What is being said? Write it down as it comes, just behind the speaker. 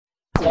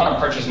want to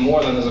purchase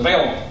more than is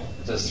available.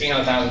 If there's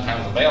 300,000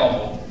 pounds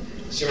available,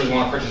 consumers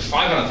want to purchase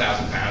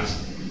 500,000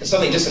 pounds, and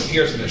suddenly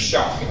disappears from the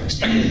shelf. You're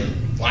expecting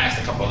it to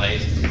last a couple of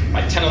days.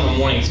 By 10 in the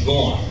morning, it's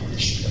gone.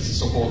 That's a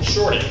so-called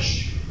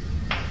shortage.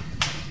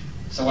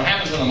 So what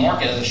happens when the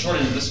market has a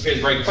shortage, it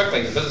disappears very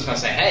quickly. The businessmen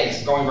say, hey,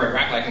 it's going very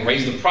rapidly, I can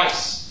raise the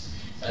price.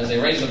 And as they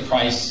raise the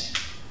price,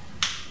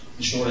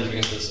 the shortage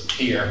begins to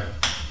disappear,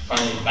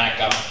 finally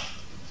back up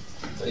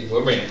to the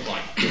equilibrium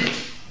point.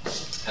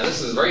 Now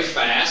this is very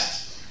fast.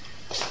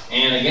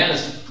 And again,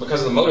 it's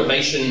because of the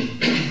motivation,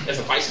 if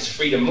the price is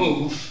free to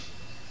move,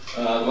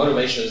 the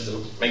motivation is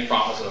to make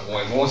profits and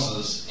avoid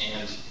losses.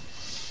 And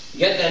you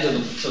get then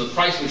to the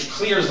price which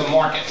clears the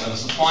market. Now the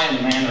supply and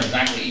demand are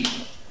exactly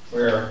equal.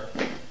 Where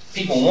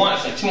people want,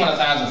 if there are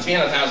 200,000,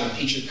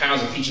 300,000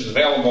 pounds of peaches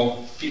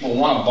available, people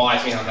want to buy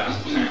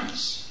 300,000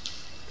 pounds.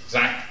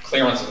 Exact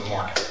clearance of the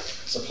market.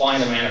 Supply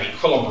and demand are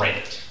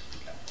equilibrated.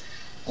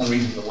 One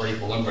reason for the word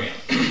equilibrium.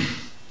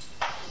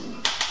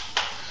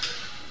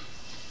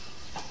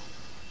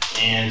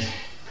 And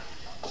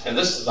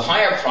this is the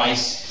higher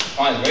price,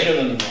 supply is greater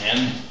than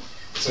demand,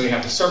 so you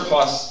have the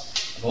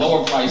surplus. The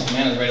lower price,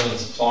 demand is greater than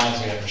supply,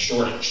 so you have a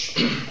shortage.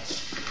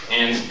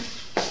 And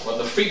what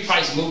the free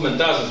price movement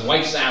does is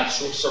wipes out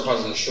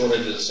surplus and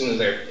shortages as soon as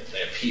they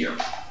appear.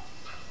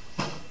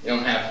 You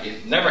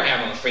never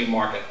have on the free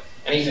market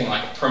anything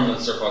like a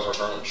permanent surplus or a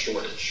permanent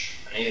shortage.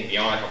 Anything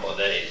beyond a couple of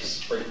days,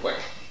 it's pretty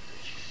quick.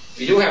 If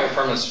you do have a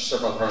permanent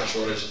surplus, permanent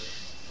shortage,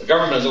 the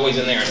government is always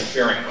in there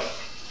interfering with it.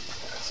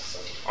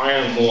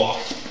 Iron law.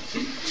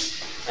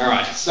 All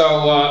right,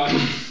 so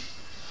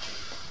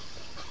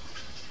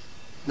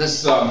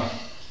this is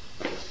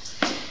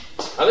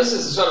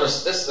sort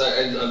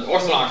of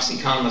orthodox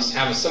economists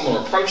have a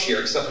similar approach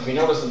here, except if you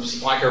notice the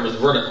supply curve is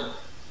vertical.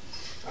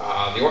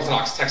 The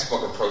orthodox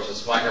textbook approach, the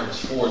supply curve is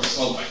forward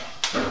sloping,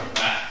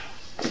 back.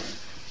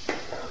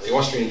 The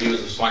Austrian view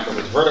is the supply curve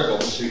is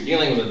vertical, so you're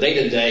dealing with a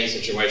day-to-day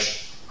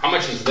situation. How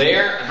much is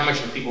there, and how much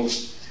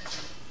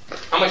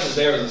is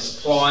there as a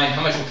supply,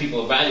 how much will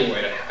people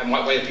evaluate it, and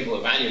what way do people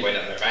evaluate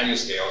it on their value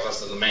scales, that's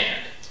the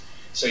demand.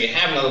 So you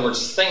have, in other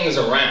words, things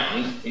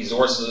around,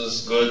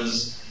 resources,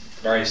 goods,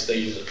 various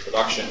stages of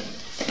production,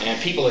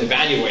 and people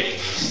evaluating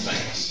these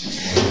things.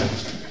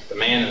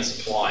 Demand and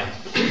supply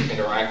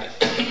interacting.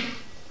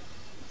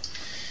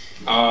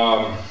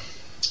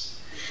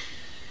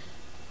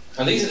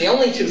 And these are the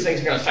only two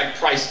things that are going to affect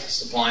prices,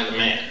 supply and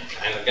demand.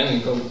 And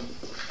again, go, I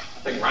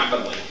think,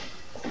 rapidly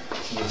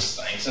through this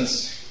thing.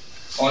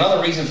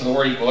 Another reason for the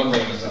word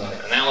equilibrium is an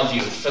analogy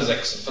with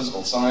physics and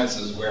physical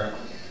sciences, where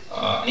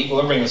an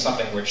equilibrium is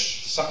something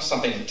which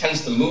something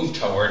tends to move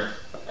toward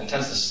and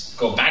tends to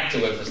go back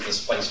to it if it's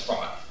displaced from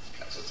it.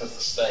 Okay, so it tends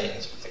to stay in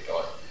this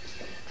particular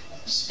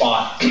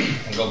spot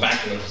and go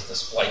back to it if it's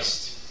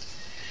displaced.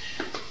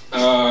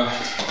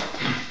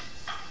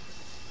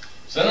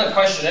 So then the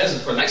question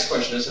is, the next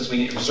question is, since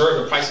we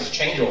observe the prices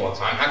change all the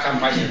time, how come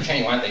prices are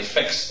changing? Why aren't they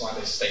fixed? Why don't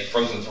they stay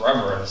frozen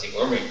forever at this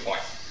equilibrium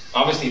point?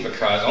 Obviously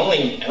because,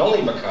 only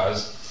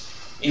because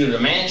either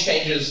demand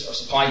changes or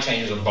supply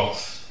changes or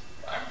both.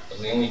 Right? Those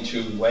are the only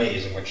two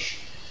ways in which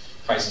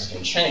prices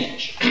can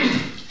change.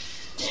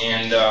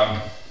 And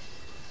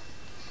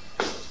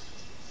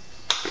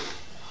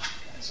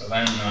so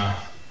then,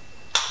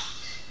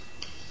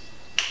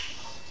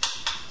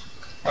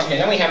 okay,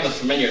 then we have the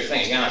familiar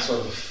thing. Again, I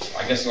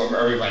guess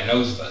everybody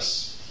knows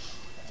this,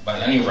 but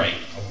at any rate,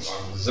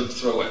 I'll zip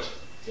through it.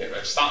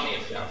 Stop me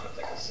if you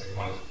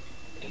want to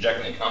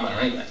inject any comment or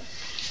anything.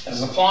 As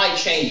supply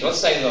change, let's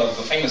say the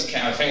famous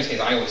case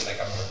I always think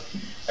of,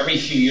 every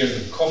few years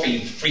the coffee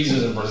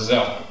freezes in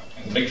Brazil,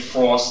 and the big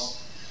frost,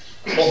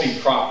 the coffee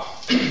crop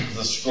is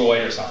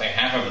destroyed or something,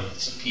 half of it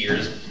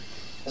disappears.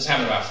 This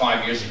happened about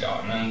 5 years ago,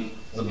 and then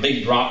there's a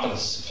big drop in the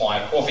supply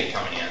of coffee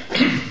coming in.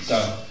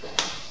 So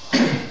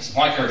the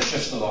supply curve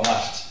shifts to the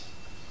left.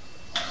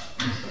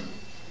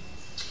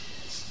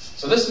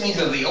 So this means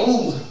that the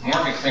old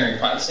market clearing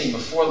price, let's say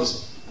before the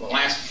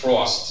last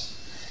frost,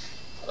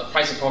 the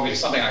price of coffee is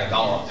something like $1 a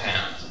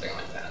pound, something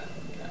like that.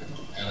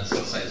 Okay. And let's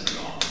say it's $1.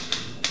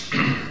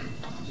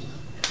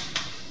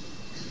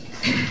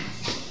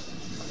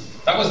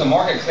 That was the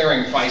market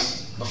clearing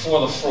price before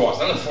the frost.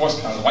 Then the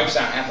frost comes, wipes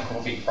out half the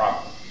coffee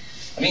crop.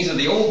 That means that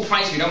the old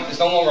price is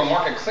no longer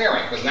market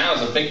clearing, because now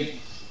there's a big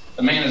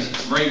demand is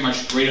very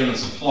much greater than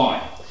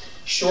supply.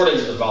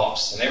 Shortage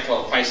develops, and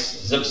therefore the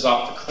price zips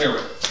up to clear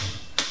it.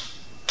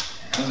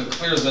 And as it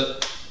clears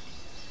it,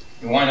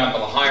 you wind up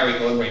with a higher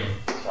equilibrium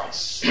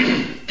price.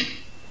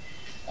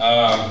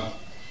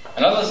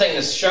 Another thing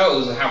this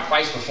shows is how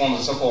price performs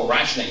a so-called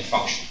rationing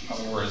function. In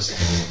other words,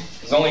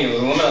 there's only a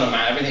limited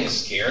amount, everything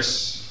is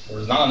scarce.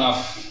 There's not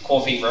enough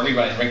coffee for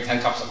everybody to drink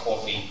 10 cups of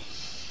coffee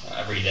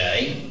every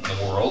day in the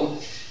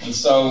world. And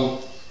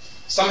so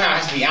somehow it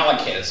has to be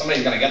allocated.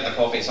 Somebody's going to get the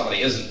coffee,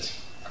 somebody isn't.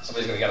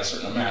 Somebody's going to get a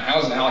certain amount. How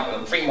is it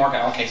allocated? The free market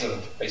allocates it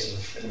on the basis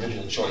of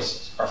individual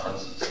choices,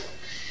 preferences.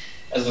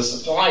 As the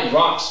supply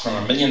drops from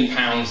 1 million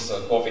pounds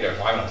of coffee to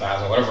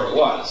 500,000, whatever it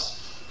was,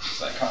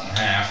 so cut in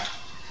half,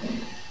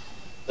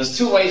 there's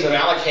two ways of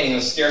allocating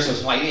the scarce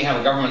supply. You have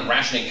a government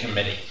rationing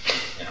committee.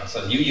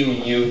 So you,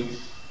 and you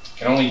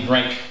can only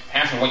drink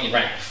half of what you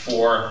drank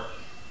before.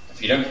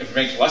 If you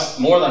drink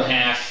more than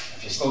half,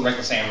 if you still drink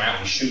the same amount,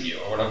 we shoot you,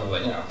 or whatever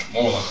the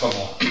moral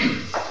equivalent.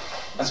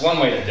 That's one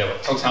way to do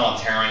it.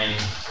 Totalitarian,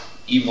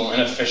 evil,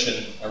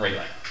 inefficient,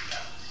 everything.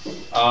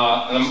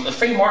 And the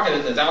free market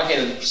is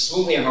allocated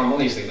smoothly and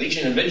harmoniously, with each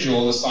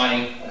individual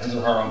deciding on his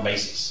or her own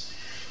basis.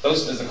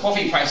 As the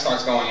coffee price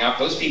starts going up,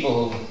 those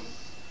people who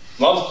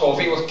love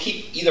coffee will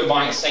keep either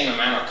buying the same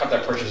amount or cut their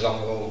purchases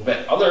only a little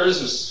bit.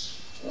 Others,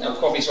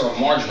 coffee's sort of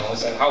marginal. They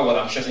say, "How about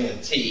I'm shifting to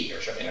tea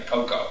or shifting to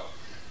cocoa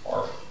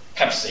or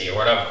Pepsi or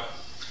whatever."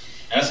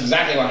 And that's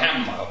exactly what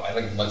happened, by the way. I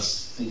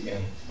think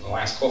in the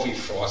last coffee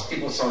frost,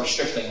 people started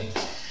shifting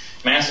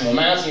massive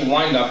amounts, and you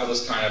wind up with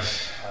this kind of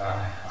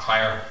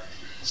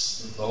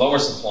the lower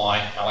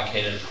supply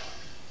allocated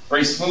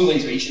very smoothly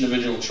to each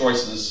individual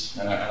choices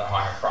at a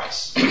higher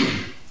price.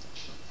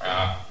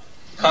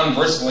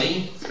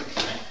 Conversely,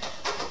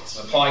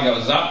 supply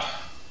goes up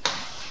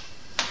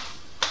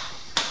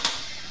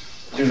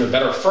due to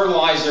better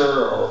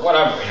fertilizer or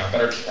whatever,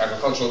 better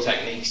agricultural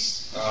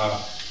techniques.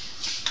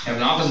 Have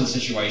an opposite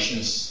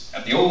situations.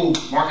 At the old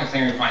market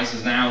clearing price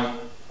is now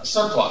a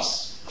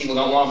surplus. People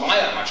don't want to buy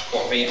that much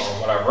coffee or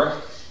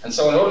whatever. And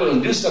so in order to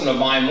induce them to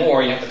buy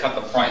more, you have to cut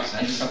the price.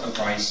 And as you cut the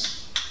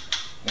price,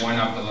 you wind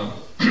up with an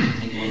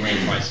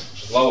equilibrium price,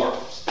 which is lower.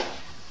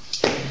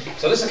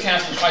 So this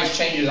accounts for price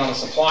changes on the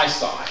supply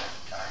side.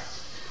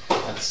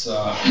 That's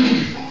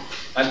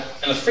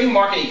in a free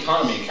market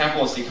economy, a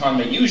capitalist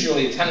economy,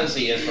 usually the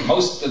tendency is for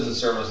most goods and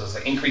services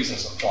to increase in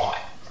supply.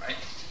 Right?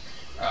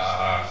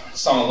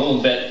 Some a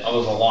little bit,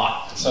 others a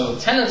lot. And so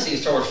the tendency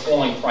is toward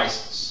falling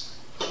prices.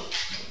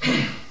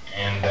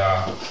 And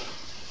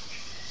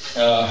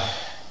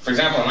for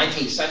example, in the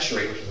 19th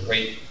century, which was a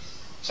great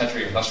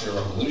century of industrial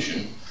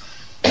revolution,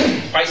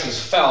 prices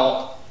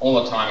fell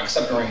all the time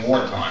except during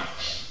wartime.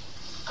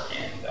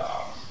 And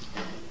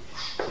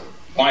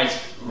why it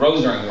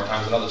rose during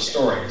wartime is another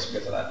story. I guess we'll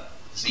get to that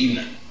this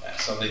evening.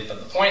 So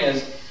the point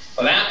is,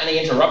 without any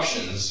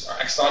interruptions or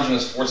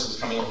exogenous forces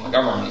coming in from the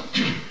government,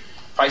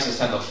 prices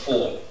tend to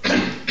fall.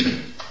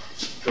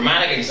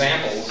 Dramatic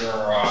examples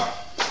are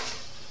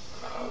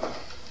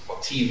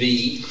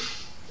TV,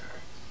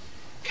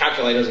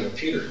 calculators, and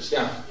computers.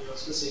 Yeah. I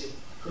was going to say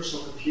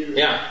personal computers.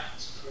 Yeah.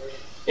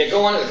 Yeah,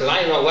 go on, because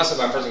I know less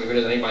about personal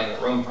computers than anybody in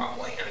the room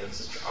probably, and it's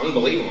just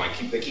unbelievable.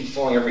 They keep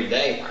falling every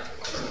day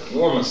practically. It's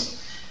enormous.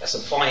 As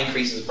supply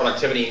increases,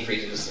 productivity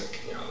increases,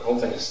 the whole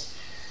thing just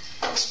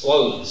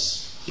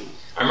explodes.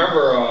 I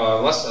remember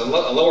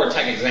a lower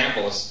tech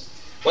example is,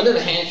 when did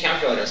the hand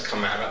calculators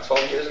come out? About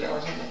 12 years ago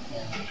or something?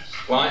 Yeah.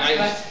 Well,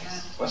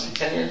 what's it,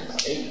 10 years?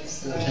 8?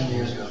 10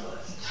 years ago.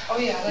 Oh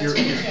yeah, that's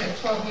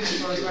 12 years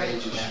ago, right?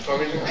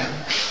 12 years ago.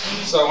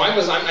 So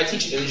I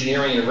teach at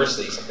engineering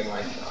university, something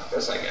like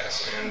this, I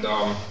guess.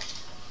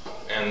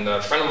 And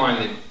a friend of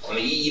mine on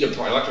the EE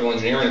department, electrical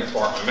engineering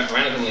department,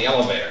 ran into in the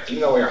elevator.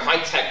 Even though we are high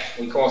tech,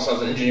 we call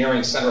ourselves an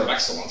engineering center of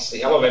excellence.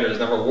 The elevators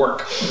never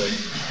work. It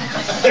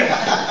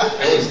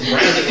was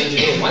branding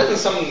engineering. Why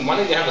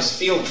didn't you have a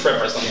field trip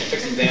or something to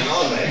fix the damn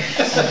elevator?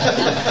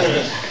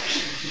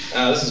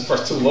 This is, of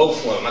course, too low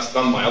flow, and that's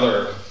done by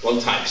other low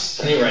types.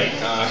 At any rate,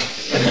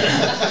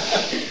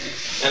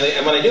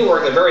 and when they do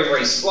work, they're very,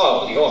 very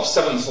slow. You go up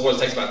 7 floors,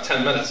 it takes about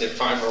 10 minutes. You have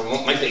time for a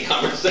lengthy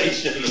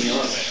conversation in the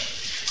elevator.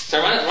 So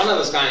I run into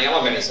this guy in the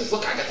elevator and says,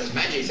 "Look, I got this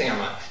magic thing.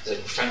 It's a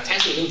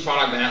fantastic new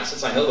product out.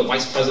 Since I know the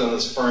vice president of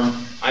this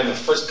firm, I have the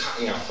first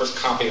copy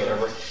or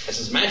whatever. It's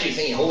this magic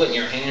thing. You hold it in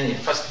your hand, and you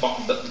press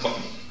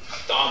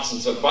dots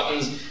and so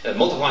buttons, and it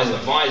multiplies and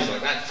divides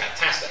like that.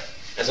 Fantastic.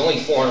 It's only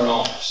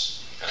 $400.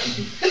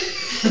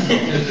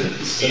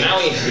 So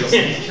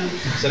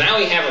now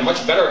we have a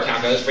much better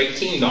calculator for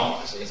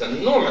 $18. It's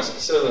enormous.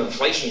 Consider the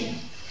inflation."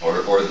 Or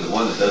the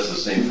one that does the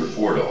same for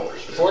 $4.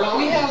 $4?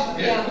 We have,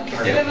 we have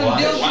them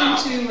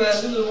built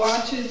into little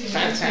watches.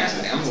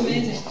 Fantastic.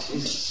 Unbelievable.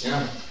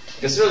 Yeah.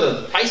 Consider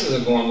the prices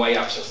have gone way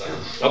up since then.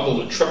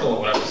 Double or triple or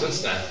whatever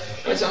since then.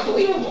 It's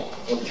unbelievable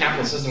what the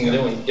capitalist system can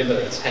do when you give it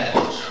its head.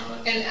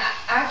 And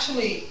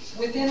actually,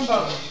 within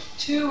about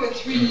 2 or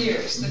 3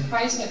 years, the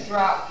price had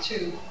dropped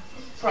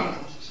from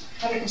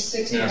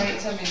 $160,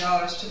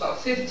 $170 to about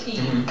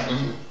 $15,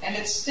 and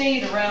it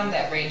stayed around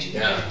that range. You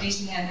can get a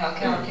decent handheld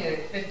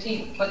calculator at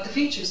 $15, but the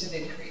features have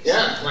increased.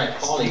 Yeah, right.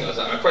 Quality goes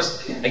up. Of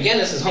course, again,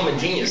 this is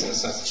homogeneous in the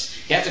sense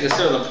you have to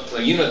consider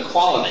the unit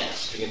quality.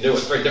 You can do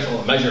it's very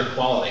difficult to measure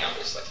quality,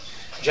 obviously.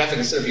 But you have to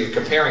consider if you're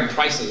comparing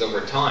prices over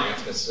time. You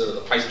have to consider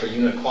the price per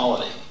unit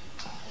quality.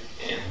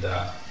 And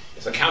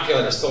if the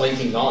calculator is still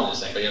 $18,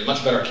 but you have a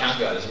much better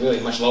calculator, it's really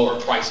a much lower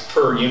price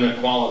per unit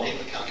quality of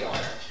the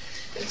calculator.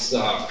 It's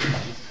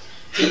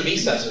TV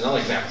sets is another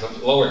example. It's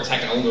a lower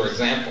tech and older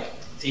example.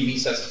 TV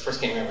sets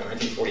first came out in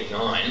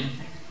 1949.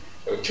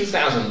 They were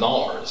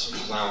 $2,000, which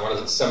is now, what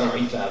is it, $7,000 or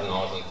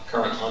 $8,000 in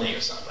current money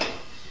or something.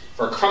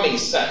 For a crummy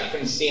set, you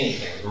couldn't see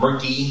anything. It was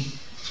murky.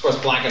 Of course,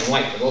 black and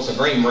white, but also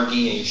very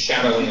murky and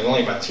shadowy, and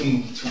only about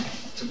two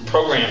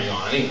programs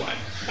on anyway.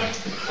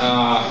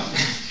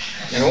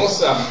 And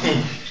also,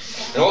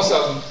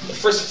 the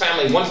first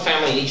family, one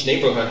family in each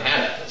neighborhood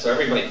had it. So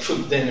everybody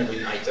trooped in every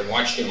night to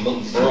watch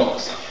Milton Berle or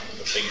something,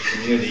 the big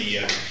community.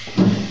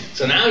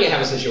 So now you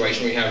have a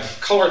situation where you have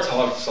color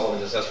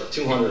television sets for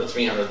 $200 or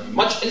 $300,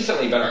 much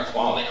infinitely better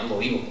quality,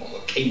 unbelievable.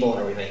 With cable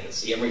and everything, you can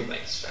see everything.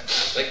 It's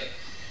fantastic.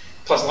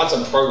 Plus lots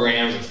of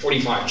programs and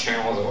 45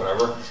 channels or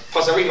whatever.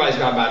 Plus everybody's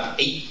got about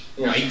 8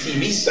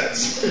 TV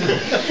sets,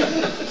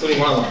 including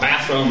one on the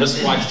bathroom,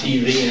 wristwatch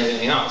TV, and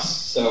everything else.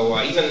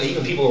 So even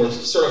people who are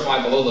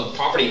certified below the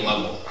poverty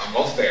level on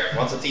welfare,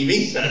 lots of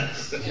TV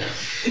sets.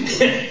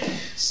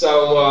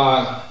 So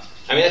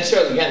that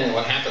shows again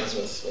what happens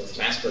with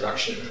mass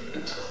production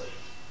and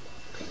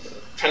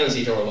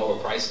tendency toward lower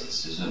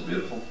prices. Isn't it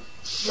beautiful?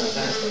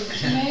 Fantastic.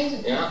 It's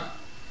amazing. Yeah.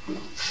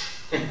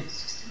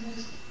 It's just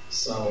amazing.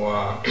 So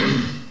at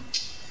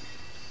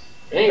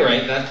any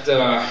rate,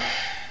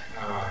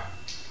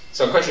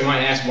 so a question you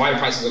might ask, why do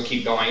prices will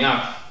keep going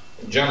up?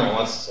 In general,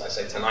 I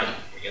say tonight,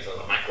 we get to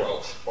the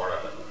macro part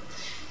of it.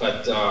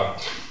 But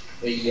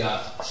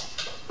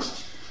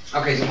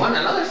okay, so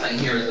another thing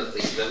here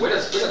is that where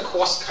does the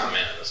cost come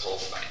in this whole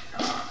thing?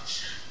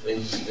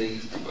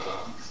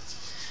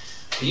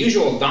 The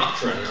usual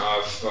doctrine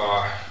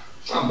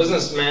of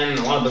businessmen,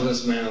 a lot of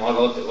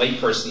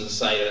laypersons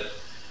say that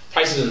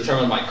prices are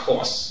determined by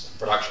costs of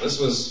production. This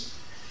was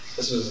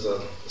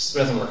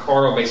Smith and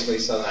Ricardo basically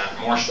said that,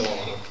 Marshall,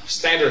 and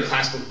standard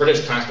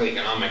British classical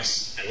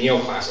economics and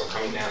neoclassical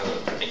coming down to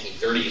the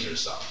 1930s or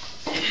so.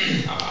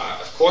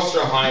 If costs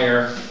are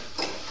higher,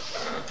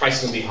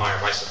 prices will be higher,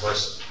 vice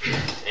versa.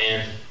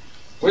 And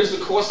where's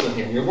the cost in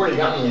here? We've already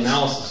gotten the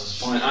analysis. It's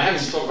fine. I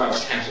haven't talked about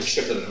what actually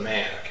shifted in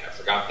demand. Okay, I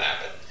forgot that,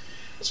 but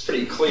it's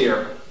pretty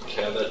clear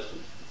that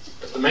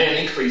if demand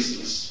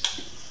increases,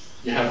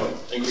 you have an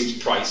increased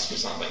price for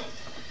something.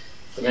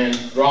 If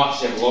demand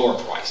drops, you have a lower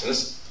price. And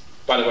this,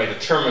 by the way,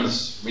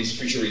 determines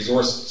future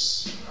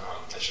resources.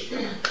 I should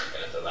get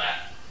into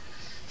that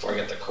before I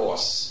get to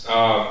costs.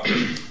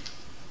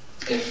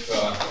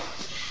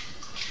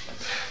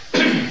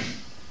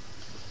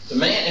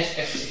 Demand,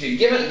 if you're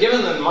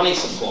given the money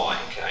supply,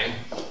 okay,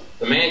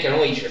 demand can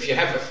only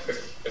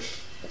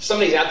if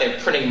somebody's out there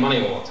printing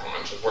money all the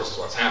time, which of course is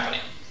what's happening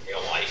in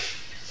real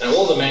life, then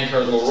all demand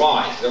curves will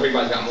rise because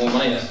everybody's got more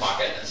money in their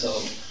pocket, and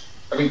so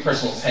every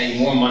person will pay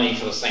more money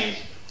for the same,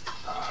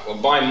 will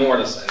buy more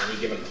at every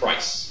given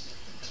price.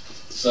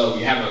 So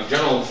you have a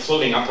general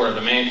floating upward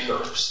demand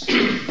curves.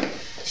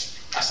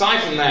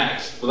 Aside from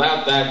that,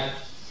 without that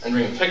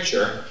entering the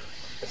picture,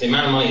 if the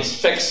amount of money is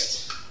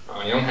fixed,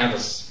 you don't have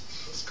this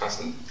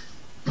constant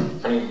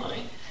printing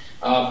money.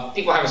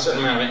 People have a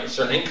certain amount of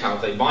certain income.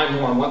 If they buy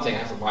more on one thing, they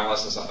have to buy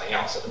less than something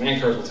else. So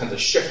demand curves will tend to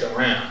shift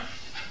around.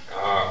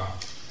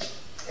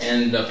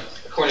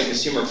 According to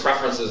consumer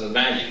preferences and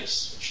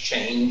values, which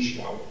change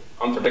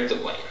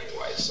unpredictably in many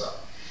ways. So,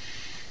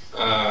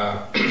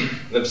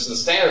 the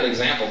standard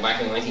example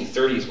back in the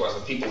 1930s was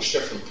that people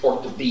shift from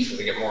pork to beef as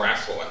they get more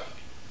affluent.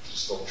 It's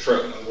still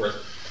true. In other words,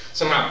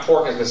 somehow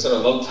pork is considered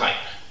low type.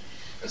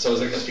 And so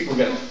as people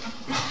get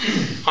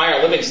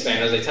higher living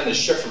standards, they tend to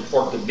shift from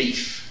pork to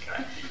beef.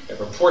 Okay? The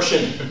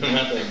proportion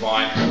that they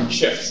buy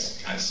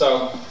shifts. Okay?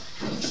 So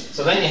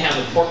then you have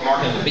the pork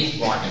market and the beef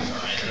market.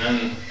 Right? And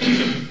then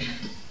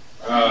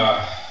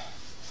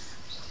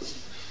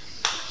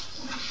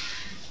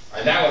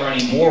I doubt whether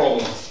any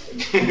moral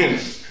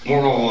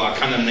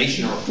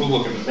condemnation or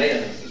approval can be made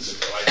in this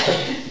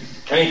situation.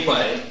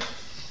 Anyway,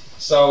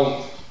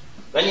 so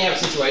then you have a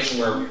situation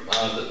where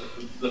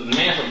the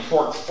demand for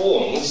pork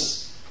falls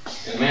and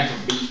the demand for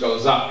beef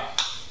goes up.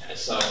 Okay,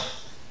 so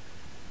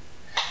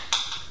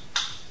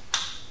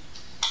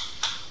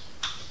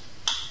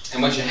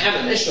and what you have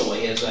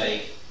initially is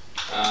a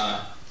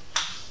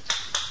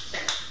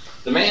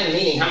demand,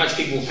 meaning how much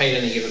people pay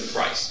at any given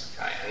price.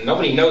 Okay? And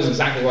nobody knows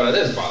exactly what it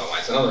is, by the way.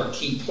 It's another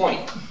key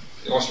point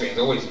the Austrians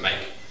always make.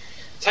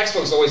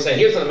 Textbooks always say,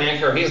 here's the demand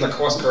curve, here's the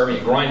cost curve, and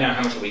you grind out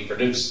how much will be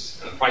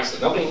produced and the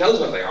prices. Nobody knows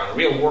what they are. In the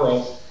real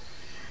world,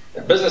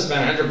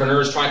 businessmen and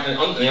entrepreneurs trying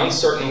in the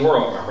uncertain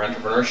world, remember,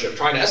 entrepreneurship,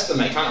 trying to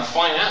estimate, trying to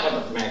find out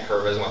what the demand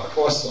curve is and what the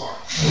costs are.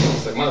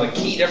 It's like one of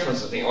the key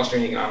differences between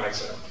Austrian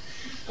economics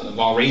and the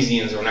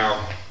Walrasians who are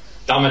now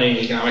dominating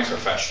the economics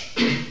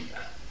profession.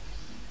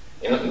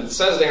 It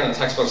says there in the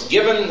textbooks,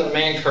 given the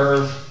demand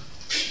curve,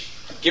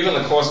 given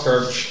the cost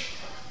curve,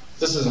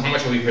 this is how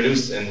much will be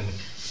produced in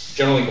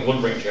general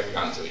equilibrium, which you haven't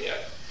gotten to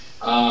yet.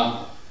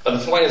 But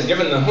the point is,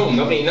 given to whom?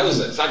 Nobody knows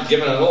it. It's not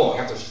given at all.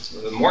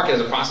 The market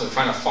is a process of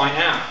trying to find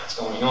out what's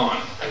going on,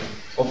 and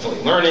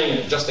hopefully learning and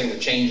adjusting the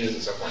changes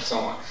and so forth and so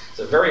on. It's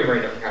a very, very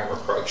different kind of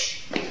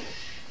approach.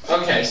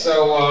 Okay,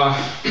 so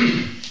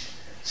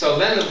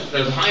then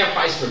there's a higher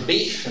price for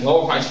beef and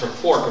lower price for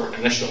pork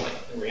initially,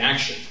 the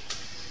reaction.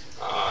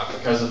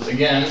 Because,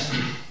 again,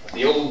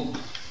 the old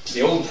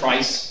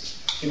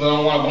price, people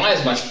don't want to buy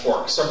as much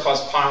pork.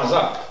 Surplus piles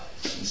up.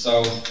 And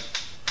so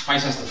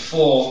price has to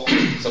fall,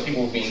 so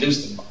people will be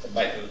induced to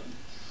buy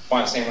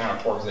the same amount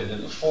of pork as they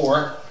did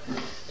before.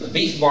 The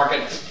beef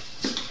market,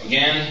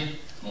 again,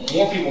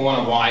 more people want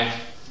to buy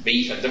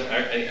beef at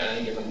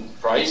any given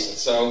price, and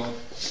so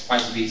the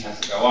price of beef has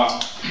to go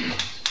up,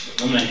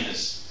 eliminating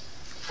this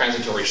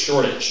transitory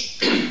shortage.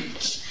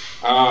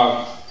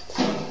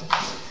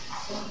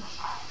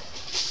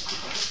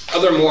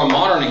 Other more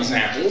modern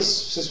examples,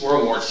 since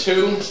World War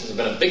II, there's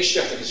been a big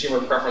shift in consumer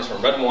preference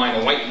from red wine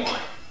to white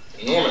wine.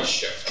 Enormous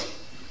shift.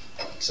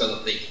 So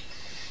that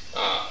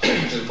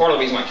which is part of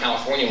the reason why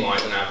California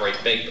wines are now very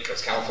big,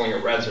 because California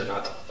reds are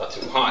not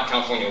too hot.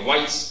 California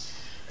whites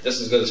are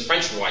just as good as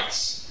French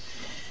whites.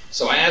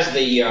 So as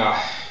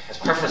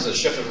preferences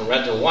shifted from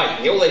red to white,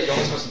 in the old days you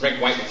only supposed to drink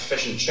white with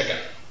fish and chicken.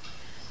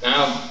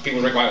 Now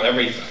people drink white with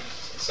everything.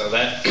 So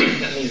that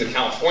means the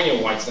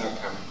California whites now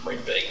become very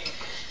big.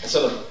 And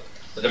so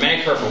the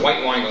demand curve for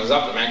white wine goes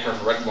up, the demand curve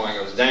for red wine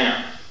goes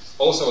down.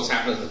 Also what's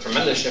happened is a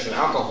tremendous shift in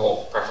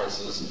alcohol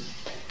preferences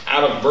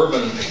out of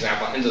bourbon, for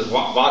example, into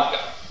vodka.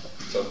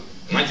 So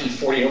in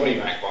 1940, nobody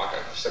drank vodka,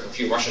 except a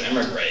few Russian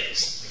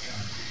emigres.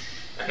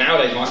 And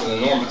nowadays, vodka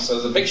is enormous. So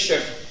there's a big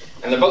shift,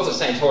 and they're both the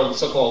same toward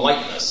so-called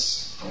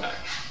lightness.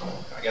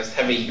 I guess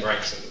heavy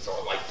drinks and sort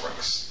of light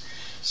drinks.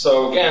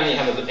 So again, you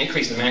have an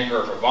increase in demand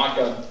curve for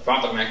vodka,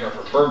 drop in demand curve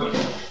for bourbon.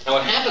 Now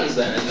what happens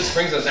then is this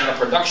brings us down to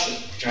production,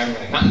 which I haven't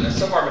really gotten there.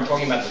 So far I've been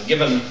talking about the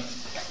given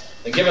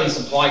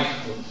supply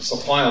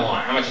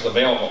line, how much is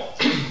available.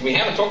 We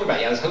haven't talked about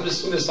yet is who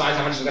decides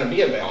how much is going to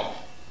be available.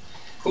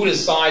 Who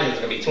decides that there's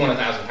going to be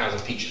 200,000 pounds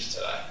of peaches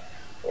today,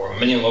 or a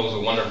million loaves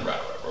of Wonder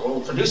Bread, or whatever?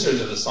 Well, producers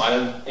have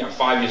decided,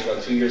 5 years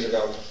ago, 2 years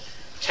ago,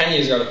 10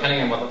 years ago,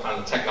 depending on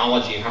the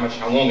technology and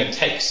how long it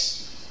takes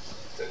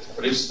to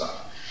produce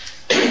stuff.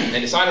 They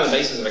decide on the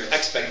basis of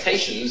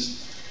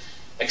expectations,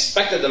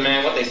 expected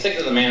demand, what they think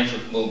the demand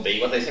will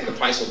be, what they think the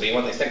price will be,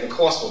 what they think the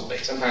cost will be.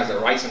 Sometimes they're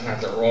right,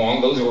 sometimes they're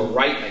wrong. Those who are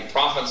right make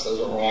profits, those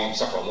who are wrong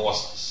suffer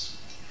losses.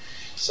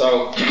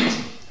 So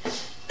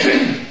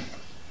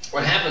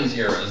what happens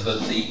here is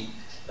that the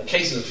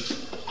case of,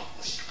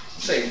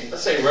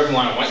 let's say red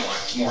wine and white wine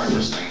is more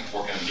interesting than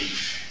pork and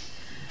beef.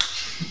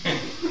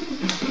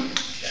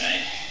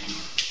 Okay.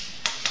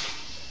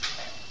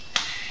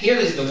 Here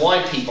there's the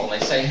wine people,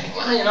 and they say,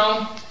 well,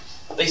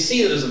 they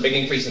see that there's a big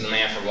increase in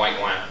demand for white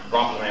wine,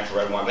 drop in demand for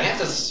red wine. They have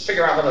to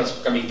figure out whether it's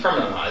going to be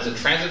permanent or not. Is it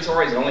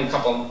transitory? Is it will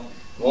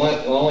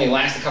only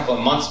last a couple of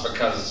months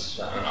because,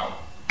 I don't know,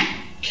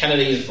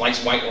 Kennedy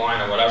likes white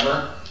wine or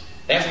whatever?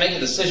 They have to make a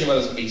decision whether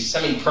it's going to be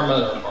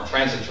semi-permanent or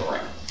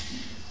transitory.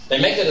 They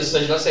make the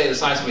decision, let's say it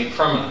decides to be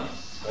permanent.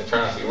 They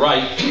turn out to be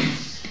right.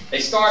 They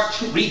start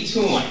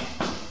retooling.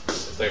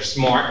 If they're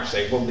smart, which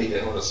they will be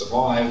able to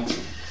survive,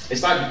 they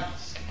start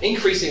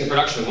increasing the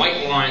production of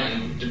white wine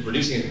and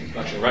reducing the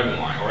production of red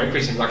wine, or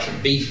increasing the production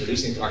of beef,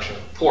 reducing the production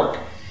of pork.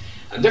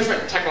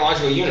 Different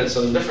technological units,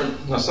 so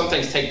some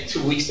things take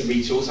 2 weeks to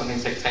retool, some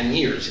things take 10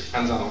 years. It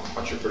depends on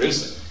what you're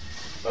producing.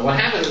 But what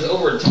happens is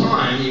over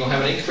time, you'll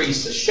have an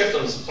increase, a shift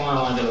on the supply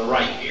line to the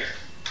right here.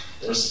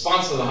 The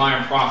response to the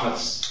higher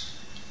profits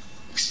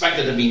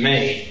expected to be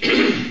made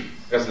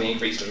because of the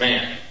increased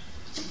demand.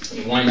 And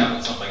you wind up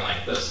with something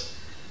like this.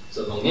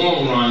 So in the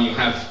long run, you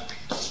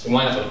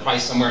wind up with a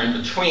price somewhere in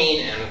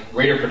between and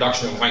greater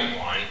production of white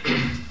wine.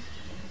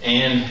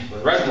 And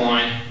with red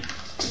wine,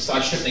 you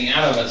start shifting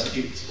out of it, so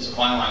the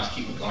supply lines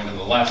keep going to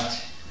the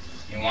left.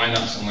 You wind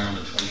up somewhere in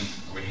between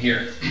over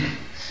here.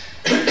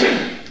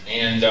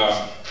 And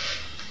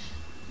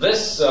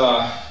this is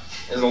a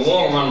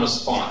long-run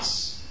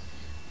response,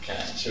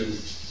 to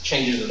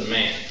changes in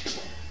demand.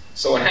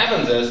 So what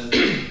happens is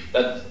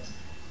that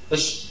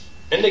this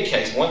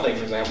indicates one thing,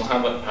 for example,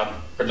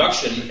 how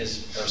production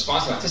is a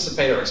response to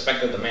anticipated or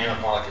expected demand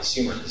upon the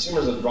consumer.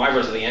 Consumers are the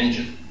drivers of the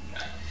engine.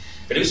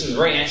 Producers are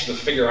very anxious to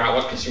figure out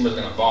what consumers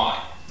are going to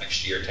buy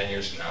next year, 10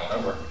 years from now,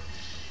 whatever.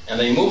 And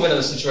they move into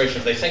the situation,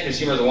 if they think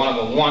consumers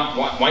want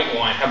white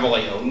wine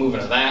heavily, they'll move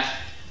into that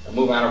and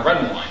move out of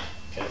red wine.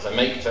 If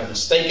they're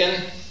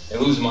mistaken, they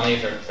lose money.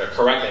 If they're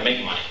correct, they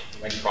make money.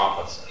 They make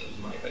profits and lose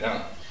money if they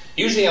don't.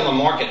 Usually on the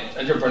market,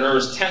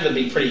 entrepreneurs tend to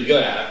be pretty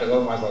good at it, because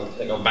otherwise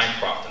they go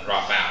bankrupt and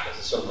drop out.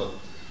 It's sort of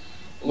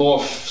a law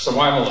of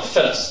survival of the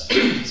fittest.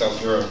 So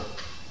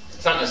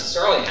it's not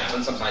necessarily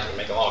happening. Sometimes you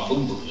make a lot of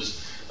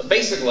boo-boos. But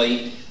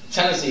basically, the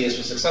tendency is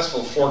for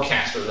successful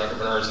forecasters,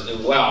 entrepreneurs to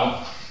do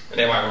well, and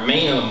they might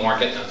remain in the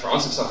market, and for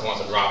unsuccessful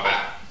ones to drop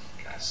out.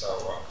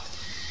 So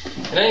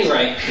at any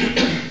rate,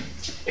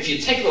 if you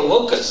take the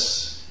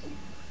locus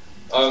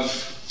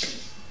of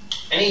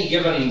any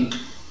given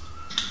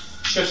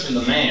shifts in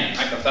demand,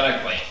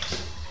 hypothetically,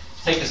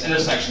 take this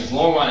intersection, this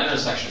long-run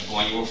intersection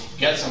point, you will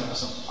get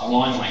a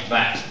line like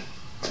that.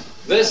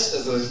 This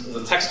is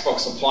the textbook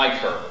supply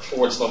curve, the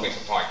forward-sloping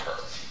supply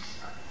curve.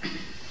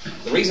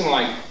 The reason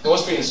why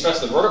Austrians stress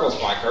the vertical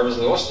supply curve is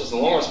the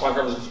long-run supply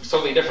curve is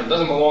totally different. It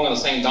doesn't belong in the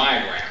same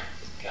diagram,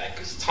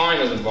 because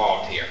time is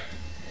involved here.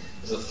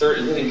 There's a third,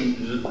 it really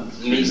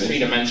needs 3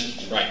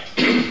 dimensions, right?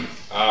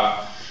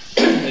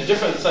 They're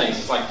different things.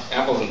 It's like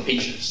apples and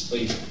peaches.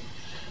 The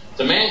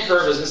demand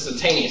curve is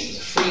instantaneous. It's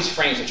a freeze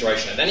frame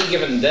situation. At any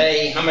given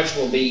day, how much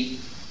will be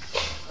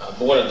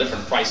bought at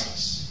different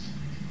prices?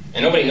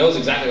 And nobody knows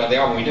exactly what they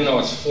are, but we do know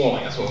it's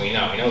falling. That's what we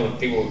know. We know that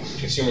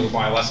consumers will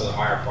buy less at a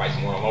higher price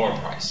and more at a lower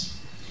price.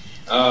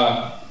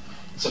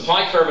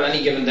 Supply curve at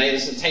any given day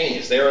is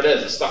instantaneous. There it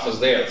is. The stuff is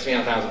there. The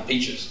 300,000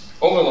 peaches.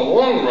 Over the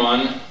long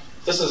run,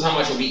 this is how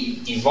much will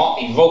be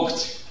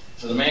evoked.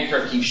 So the demand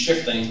curve keeps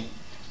shifting,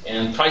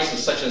 and price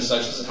is such and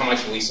such. This is how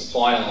much will be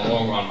supplied in the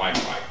long run by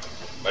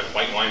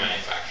white wine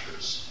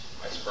manufacturers,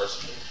 vice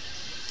versa.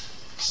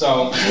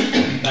 So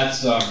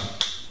that's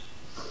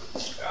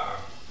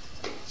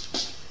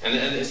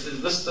and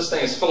this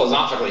thing is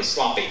philosophically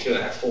sloppy too.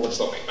 They have forward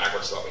sloping,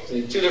 backward sloping.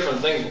 So two different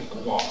things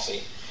involved.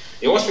 See,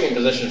 the Austrian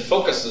position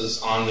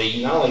focuses on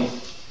not only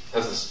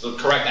has the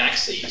correct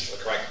axes for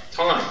the correct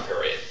time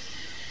period.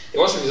 The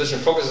Austrian position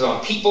focuses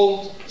on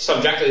people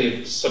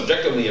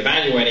subjectively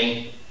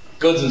evaluating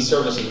goods and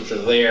services which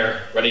are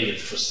there, ready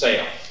for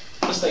sale.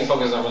 This thing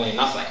focuses on really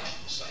nothing.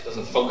 So it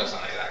doesn't focus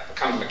on any of that. It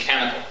becomes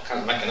mechanical, it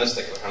becomes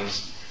mechanistic, it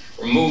becomes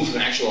removed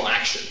from actual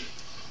action.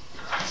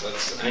 So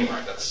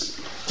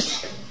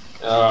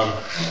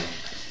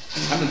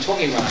I've been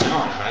talking about an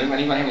hour now.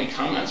 Anybody have any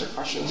comments or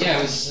questions? Yeah,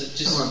 I was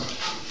just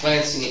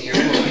glancing at your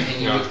book,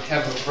 and you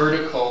have a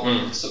vertical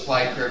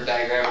supply curve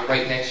diagram.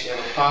 Right next to you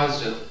have a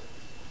positive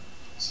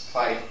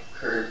supply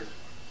curve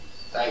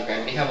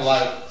diagram. You have a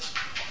lot of...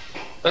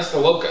 That's the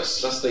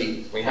locus.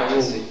 We have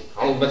a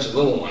whole bunch of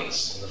little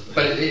ones.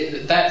 But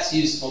that's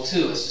useful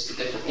too. It's just a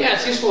different... Yeah,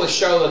 it's useful to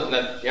show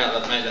that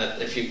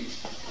if you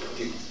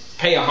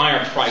pay a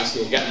higher price,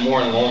 you'll get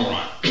more in the long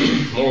run.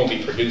 More will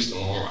be produced in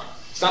the long run.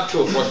 It's not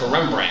true, of course, for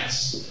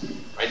Rembrandts.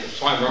 Right? The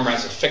supply of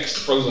Rembrandts are fixed,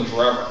 frozen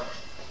forever.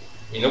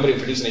 I mean, nobody will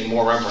produce any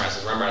more Rembrandts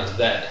if Rembrandt is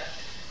dead.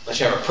 Unless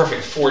you have a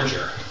perfect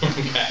forger.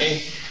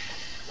 Okay?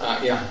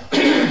 Yeah.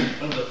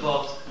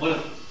 One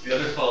of the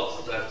other faults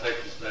of that type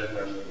of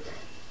diagram is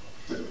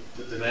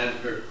the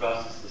demand curve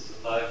crosses the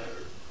supply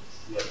curve.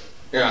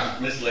 Yeah.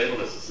 Mislabeled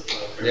as a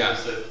supply curve. Yeah.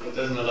 It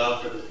doesn't allow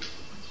for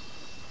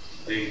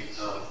the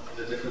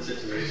different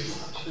situations.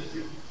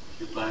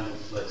 You find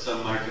that like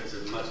some markets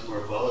are much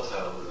more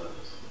volatile than others.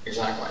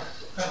 Exactly.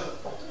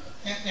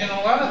 In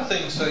a lot of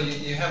things, so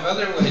you have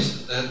other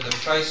ways that the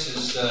price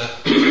is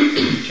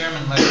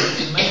determined. Like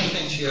in many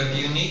things, you have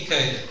unique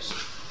items.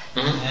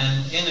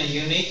 And in a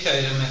unique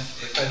item,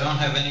 if I don't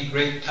have any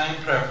great time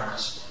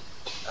preference,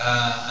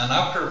 an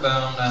upper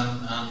bound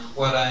on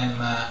what I'm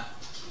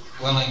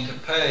willing to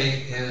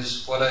pay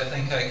is what I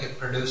think I could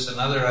produce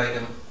another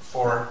item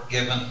for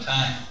given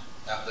time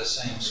of the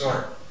same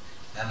sort.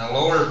 And the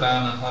lower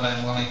bound on what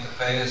I'm willing to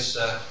pay is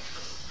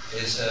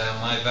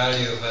my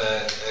value of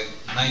a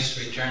nice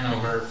return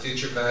over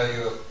future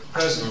value of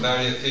present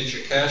value of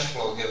future cash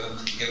flow given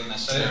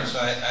this item. So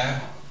I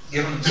have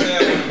given, say I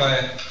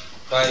want to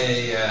buy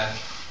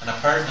an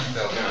apartment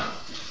building.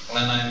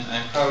 Well, then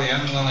I'm probably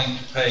unwilling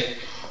to pay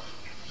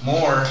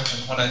more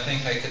than what I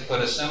think I could put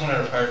a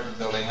similar apartment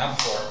building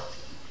up for.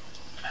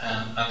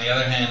 And on the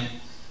other hand,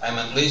 I'm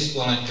at least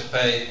willing to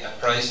pay a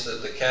price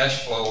that the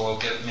cash flow will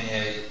give me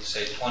a,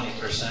 say,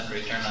 20%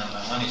 return on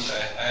my money. So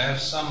I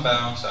have some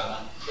balance on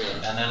it.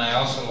 And then I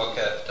also look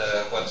at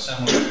what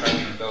similar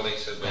apartment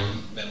buildings have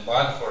been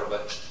bought for.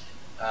 But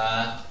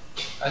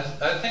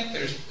I think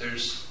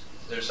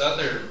there's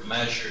other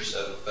measures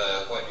of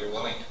what you're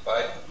willing to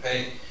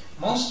pay.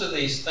 Most of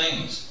these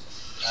things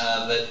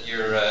that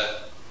you're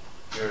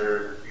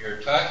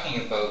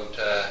talking about.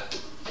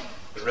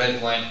 The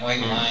red wine, white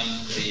wine,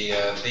 the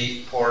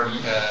beef, pork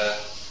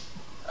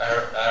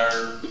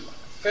are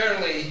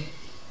fairly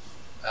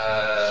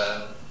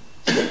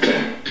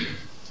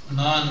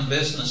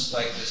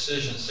non-business-like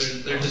decisions.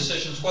 They're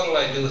decisions. What will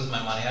I do with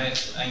my money?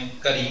 I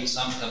got to eat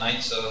something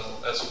tonight, so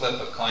let's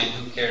flip a coin.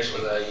 Who cares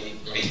whether I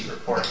eat beef or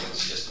pork?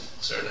 It's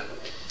just sort of.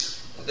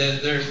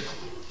 They're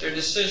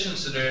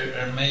decisions that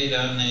are made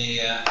on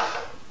the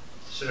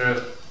sort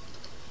of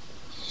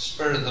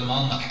spur of the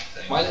moment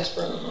thing. Why the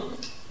spur of the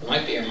moment? It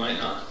might be or might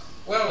not.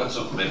 Well,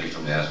 so maybe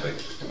from the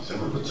aspect of the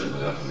consumer, but certainly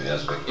not from the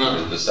aspect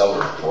of the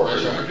seller of pork or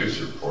the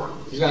producer of pork.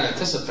 He's going to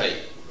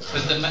anticipate.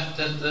 But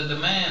the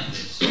demand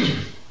is,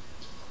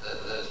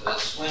 the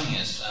swing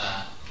is,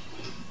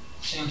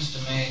 seems to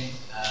me,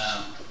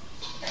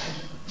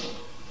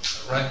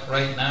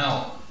 right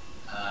now,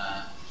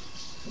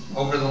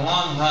 over the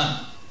long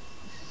run,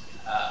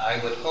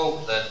 I would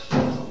hope that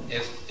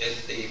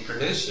if the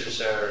producers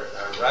are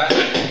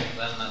rational,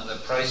 then the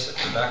price of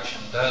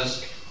production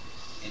does,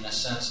 in a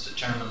sense,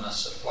 determine the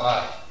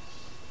supply.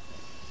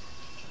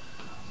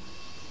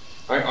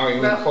 Are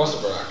you the cost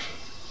of production?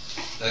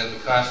 The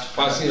cost of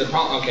production. See, the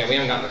problem, okay, we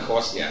haven't gotten the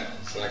cost yet.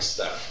 It's the next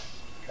step.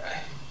 Okay.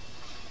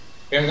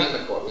 We haven't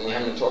gotten the cost. We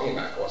haven't been talking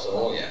about cost at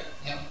all yet.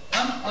 Yeah.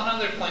 One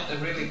other point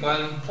that really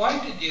bothered me, why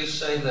did you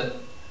say that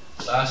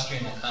the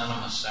Austrian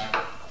economists aren't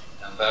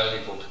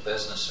valuable to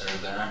business, or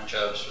there aren't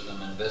jobs for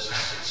them in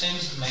business? It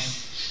seems to me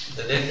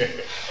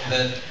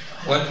that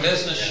what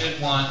business should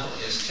want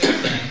is two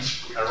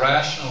things: a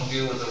rational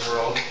view of the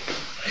world,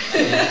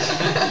 and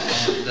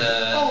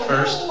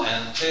first,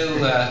 and two,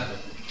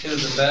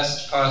 the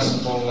best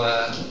possible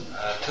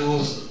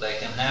tools that they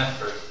can have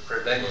for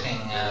predicting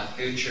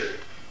future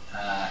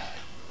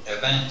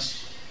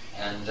events.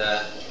 And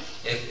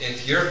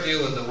if your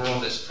view of the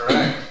world is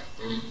correct,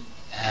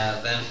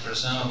 then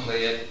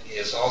presumably it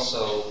is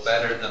also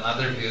better than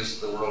other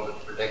views of the world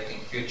at predicting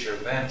future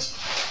events.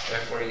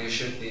 Therefore, you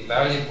should be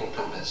valuable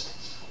to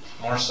business,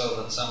 more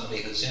so than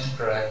somebody who's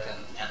incorrect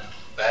and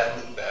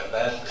bad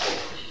predictor.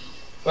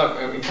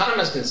 Look,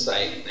 economists can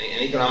say,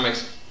 and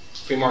economics,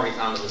 free market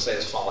economists can say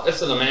as follows: if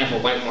the demand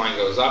for white wine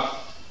goes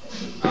up,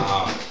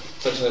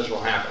 such and such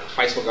will happen.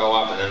 Price will go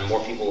up, and then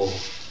more people,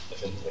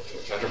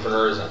 if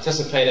entrepreneurs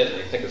anticipate it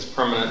and they think it's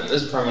permanent, it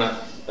is permanent,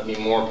 there'll be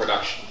more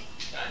production.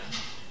 Okay?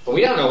 But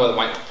we don't know whether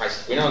white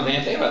prices. We don't know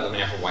anything about the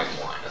demand for white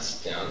wine.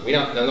 That's, we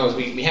don't know.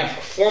 We have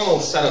a formal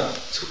set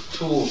of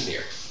tools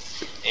here,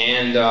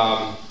 and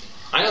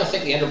I don't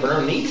think the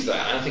entrepreneur needs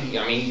that. I don't think.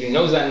 I mean, he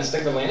knows that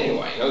instinctively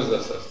anyway. He knows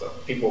that if the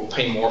people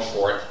pay more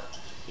for it,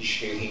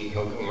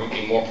 he'll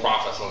be more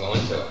profits and will go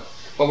into it.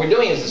 What we're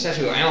doing is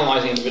essentially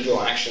analyzing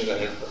individual actions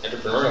and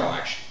entrepreneurial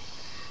action.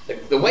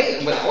 The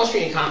way Wall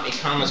Street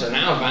economists are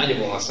now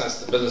valuable in a sense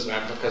to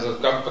businessmen because of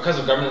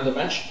government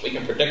intervention. We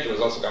can predict the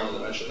results of government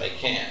intervention. They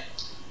can't.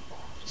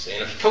 See,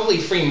 in a totally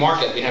free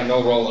market, we have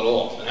no role at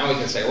all. And now we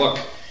can say, look,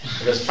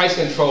 if there's price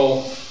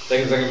control,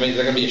 there's going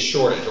to be a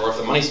shortage, or if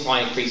the money supply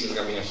increases, there's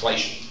going to be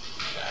inflation.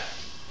 Okay.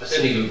 I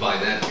don't even buy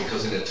that,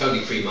 because in a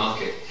totally free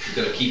market, you've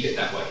got to keep it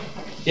that way.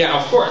 Yeah,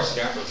 of course.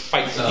 You have to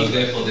fight to So keep it.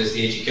 therefore, there's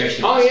the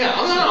education. Oh yeah.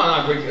 Oh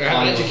no. We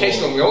have an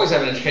educational. We always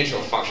have an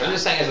educational function. I'm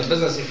just saying, as a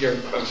business, if you're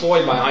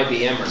employed by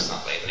IBM or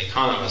something, an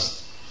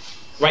economist,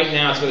 right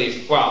now it's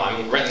really well. I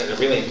mean, right now they're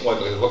really employed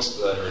because it looks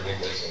good or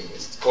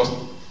it's cost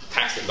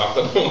tax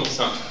deductible or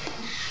something.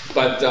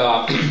 But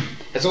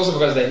it's also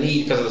because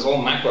because of this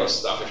whole macro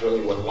stuff, which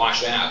really would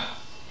wash out.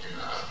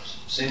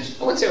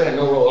 I would say we have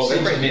no role.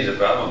 Seems to me the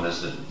problem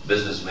is that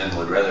businessmen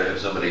would rather have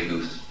somebody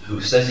who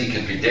says he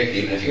can predict,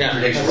 even if he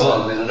predicts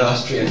wrong, than an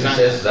Austrian who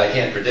says I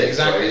can't predict.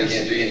 Exactly. So I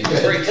can't do anything.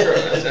 That's very true.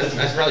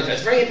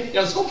 That's very.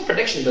 It's called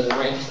prediction, but it's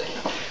very interesting.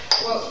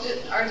 Well,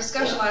 our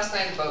discussion last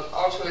night about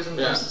altruism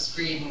versus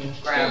greed and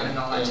grab and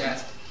all that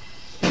jazz.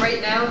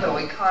 Right now, though,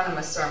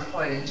 economists are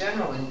employed in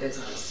general in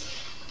business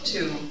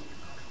to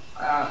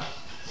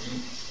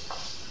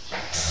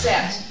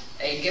set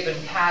a given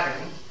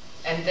pattern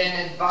and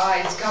then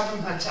advise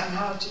government on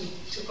how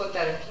to put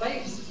that in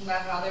place. Isn't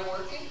that how they're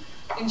working?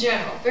 In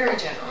general, very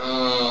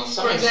general.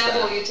 For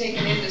example, you take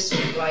an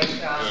industry like,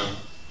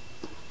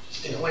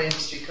 what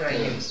industry could I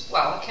use?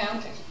 Well,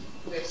 accounting.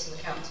 We have some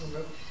accounting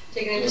group.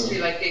 Take an industry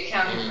like the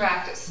accounting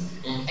practice,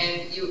 and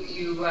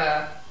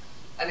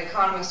an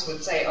economist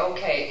would say,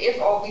 okay, if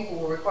all people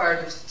were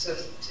required to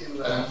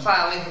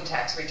file income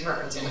tax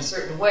returns in a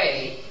certain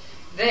way,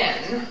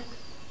 then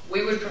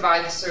we would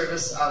provide the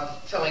service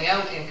of filling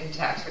out income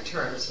tax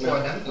returns for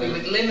them. We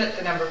would limit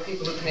the number of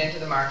people who can enter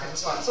the market and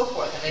so on and so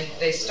forth. And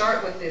they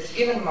start with this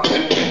given model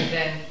and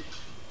then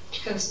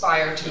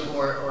conspire to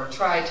or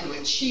try to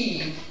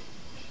achieve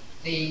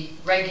the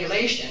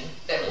regulation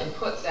that will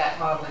put that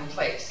model in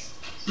place.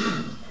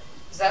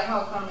 Is that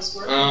how economists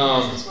work in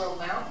the business world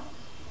now?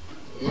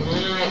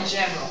 In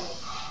general.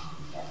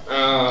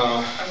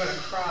 I'm going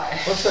to cry.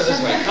 Let's put it this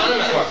way.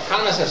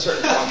 Economists have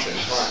certain functions.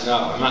 Well,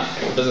 no, I'm not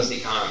a business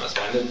economist,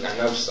 but I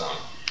know some.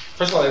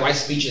 First of all, they write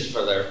speeches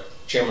for their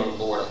chairman of the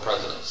board of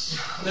presidents.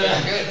 Good.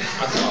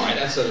 That's all right.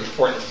 That's an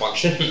important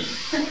function.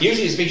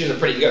 Usually the speeches are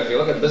pretty good. If you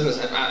look at business,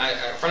 a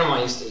friend of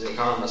mine was an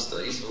economist.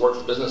 He used to work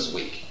for Business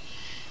Week.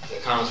 The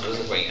Economist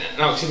Business Week.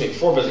 No, excuse me,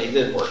 before business, he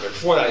did work.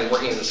 Before that, he was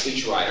working as a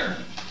speechwriter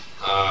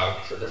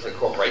for different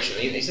corporations.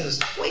 He said,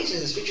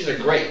 the speeches are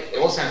great. They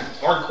all sound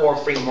hardcore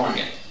free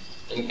market.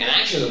 And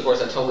actions, of course,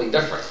 are totally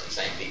different from the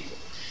same people.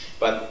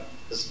 But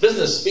this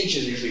business speech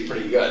is usually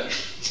pretty good.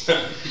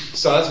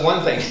 So that's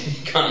one thing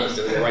economists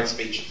do, they write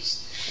speeches.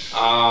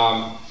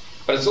 But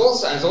it's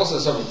also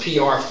sort of a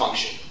PR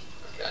function.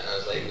 Okay?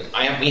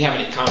 We have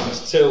an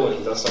economist too, and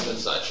he does such and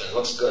such, and it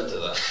looks good to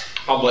the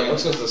public, it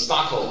looks good to the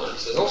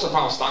stockholders. There's also a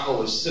problem with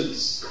stockholders'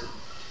 suits.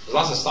 There's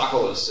lots of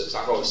stockholders' suits,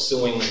 stockholders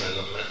suing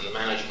the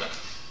management.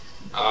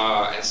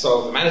 And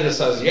so the manager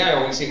says, they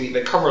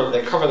cover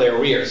their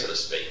rear, so to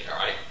speak, all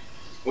right?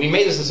 We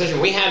made this decision.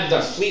 We had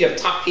a fleet of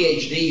top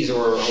PhDs who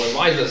were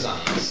advisors on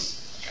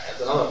this. Okay,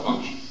 that's another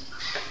function.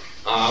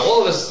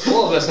 All of this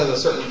has a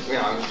certain,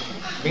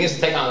 begins to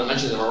take on the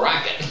dimensions of a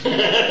racket.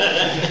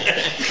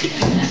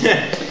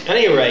 At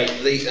any rate,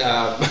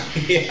 There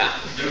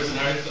was an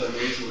article in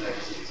Asian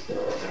magazines.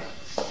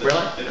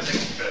 Really? The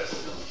technocrats.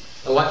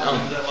 What?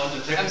 That one,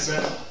 the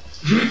technocrats.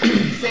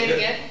 Say it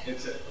again.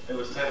 It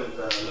was titled,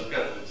 look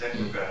at the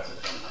technocrats.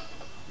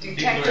 Do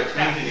People who are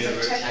trained in technocrats.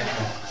 university.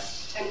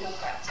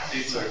 Technocrats.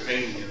 People are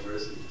trained in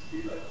university to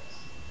be like this.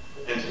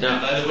 And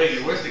by the way,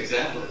 your worst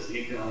example is the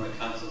Economic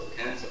Council of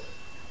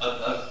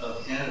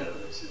Canada,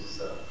 which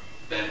is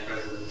bank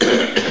presidents,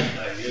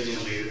 union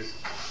leaders,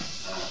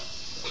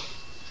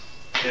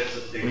 heads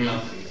of big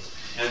companies,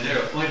 and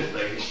they're appointed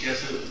by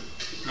guess who? The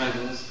Prime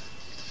Minister.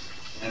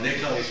 And they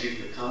tell these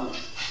people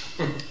economists.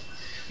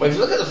 Well, if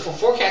you look at the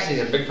forecasting,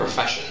 is a big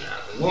profession now.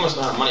 An enormous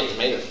amount of money is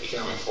made of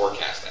economic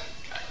forecasting.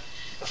 Okay?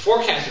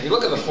 forecast, if you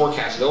look at the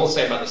forecast, they all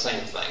say about the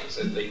same things.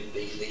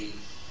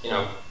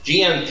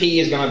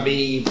 GNP is going to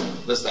be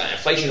this, that,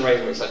 inflation rate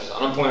will be such,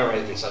 unemployment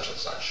rate will be such and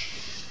such.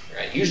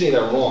 Right? Usually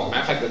they're wrong.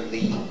 Matter of fact,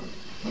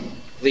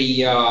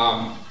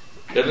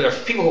 there are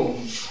people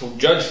who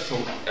judge,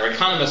 there are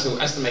economists who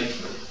estimate,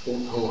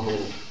 who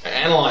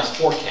analyze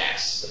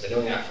forecasts. They've been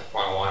doing that for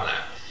quite a while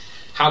now.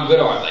 How good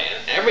are they?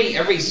 And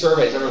every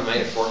survey that's ever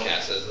made of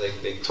forecasts is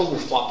they total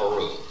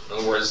flop-a-roo. In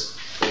other words,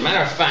 as a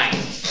matter of fact,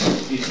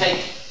 you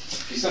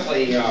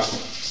simply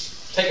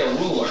take a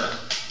ruler.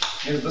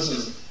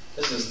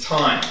 This is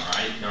time,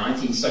 right?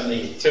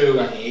 1972,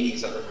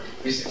 1980s.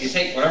 If you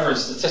take whatever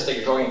statistic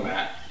you're talking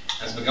about,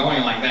 and it's been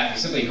going like that, you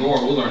simply draw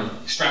a ruler and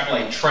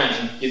extrapolate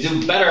trend. You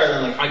do better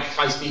than like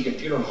high-speed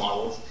computer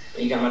models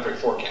and econometric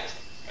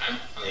forecasting, okay,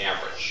 on the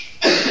average.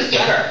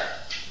 Better.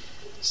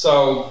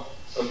 So,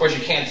 of course,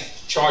 you can't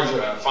charge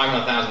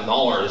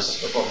 $500,000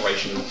 for a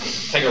corporation to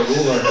take a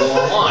ruler and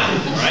draw a line,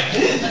 right?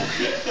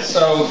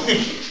 So,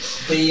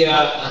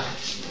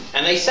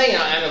 and they say,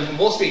 and the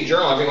Wall Street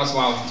Journal every once in a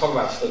while talk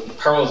about the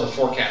perils of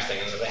forecasting,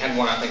 and they had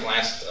one I think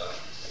about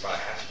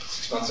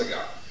 6 months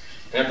ago,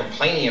 and they're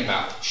complaining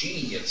about,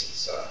 gee,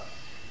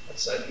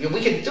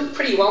 we can do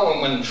pretty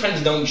well when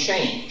trends don't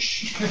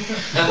change.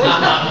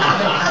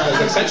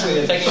 Because essentially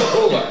they're taking a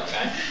ruler.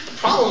 Okay? The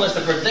problem is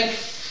to predict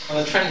when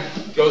the trend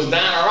goes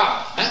down or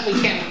up. That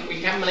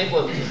we haven't been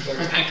able to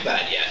attack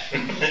that yet.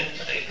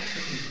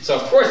 So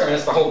of course,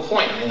 that's the whole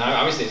point.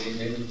 Obviously,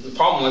 the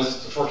problem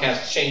is the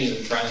forecast changes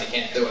in trend. They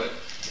can't do it.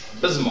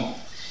 Abysmal.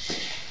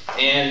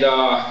 And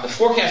the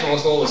forecasts are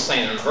almost all the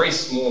same. They're in a very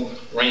small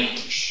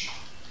range.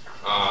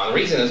 The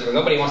reason is because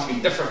nobody wants to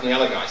be different from the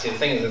other guy. See, the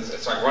thing is,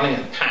 it's like running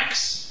in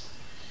packs.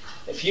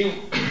 If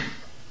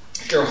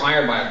you're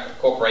hired by a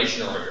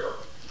corporation, or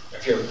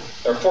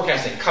they're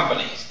forecasting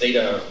companies,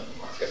 I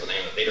forget the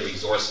name of it, Data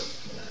Resource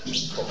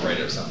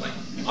Incorporated or something.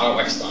 Otto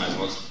Eckstein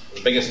was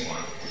the biggest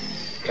one.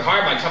 You're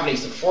hired by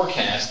companies to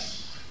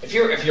forecast. If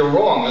you're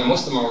wrong, and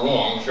most of them are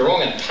wrong, if you're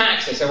wrong in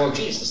packs, they say, well,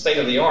 gee, it's the state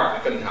of the art.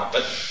 We couldn't help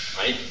it,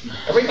 right?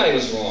 Everybody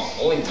was wrong.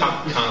 Only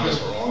top economists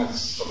were wrong.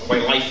 It's the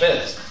way life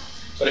is.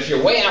 But if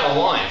you're way out of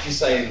line, if you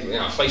say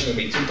inflation would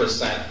be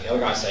 2%, the other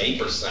guys say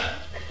 8%,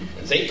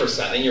 it's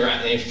 8%, then you're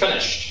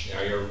finished.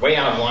 You're way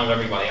out of line with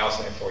everybody else,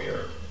 and therefore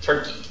you're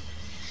turkey.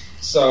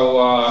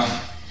 So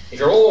if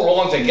you're all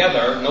wrong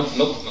together,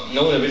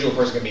 no individual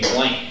person can be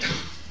blamed.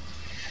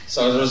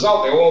 So as a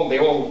result,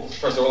 they're all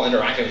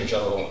interacting with each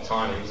other all the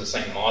time. They use the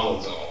same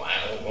models and all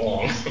that, all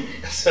wrong.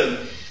 So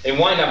they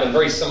wind up in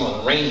very similar.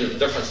 The range of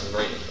difference is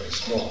very, very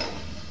small.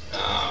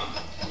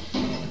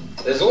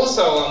 There's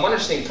also one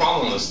interesting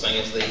problem with this thing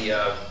is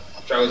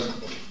which always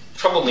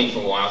troubled me for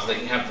a while. Is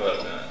they have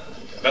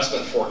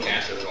investment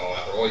forecasters and all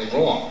that. They're always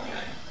wrong.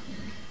 Okay?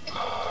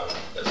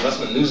 There's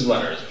investment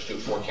newsletters which do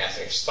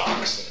forecasting of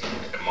stocks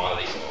and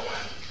commodities and all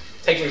that.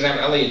 Take, for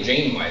example, Elliot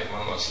Janeway,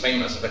 one of the most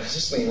famous, has been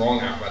consistently wrong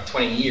now for about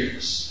 20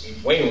 years.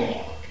 He's way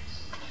wrong.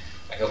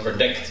 Like he'll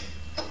predict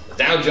the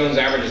Dow Jones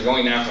average is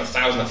going down from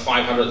 1,000 to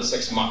 500 in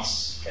 6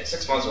 months. Okay,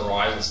 6 months of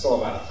rise, it's still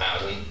about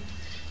 1,000.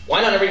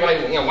 Why not everybody,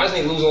 why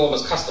doesn't he lose all of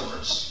his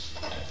customers?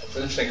 That's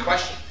an interesting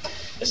question.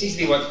 It seems to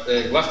be what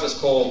the leftists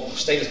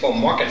state is called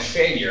market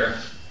failure,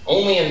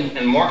 only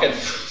in market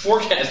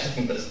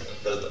forecasting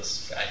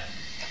business. Okay?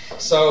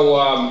 So,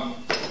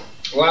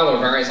 well, there are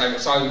various.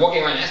 So I was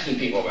walking around asking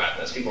people about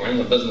this. People are in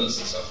the business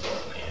and so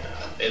forth.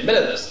 And they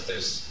admitted this. That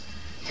there's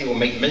people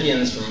make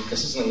millions from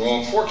consistently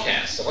wrong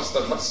forecasts. So what's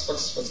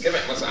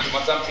giving? What's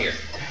up here?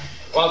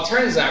 Well, it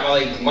turns out,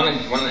 one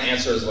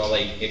answer is,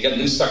 you get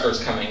new suckers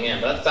coming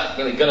in, but that's not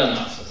really good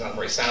enough. It's not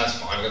very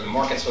satisfying because the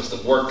market's supposed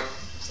to work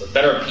so the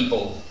better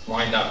people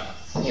wind up,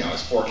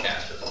 as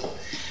forecasters.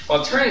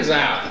 Well, it turns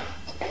out,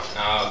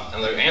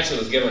 and the answer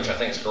that's given, which I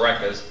think is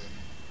correct, is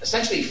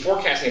essentially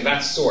forecasting of that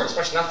sort,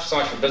 especially not so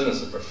much for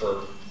businesses, but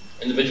for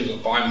individuals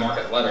who buy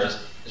market letters,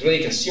 is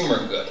really a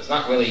consumer good. It's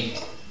not really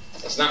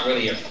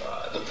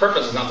the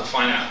purpose is not to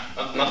find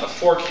out, not the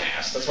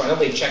forecast. That's why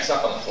nobody checks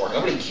up on the forecast.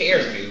 Nobody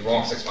cares if you're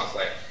wrong 6 months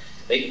later.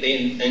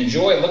 They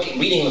enjoy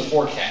reading the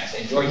forecast.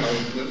 They enjoy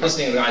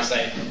listening to the guy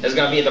say, there's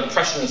going to be a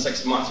depression in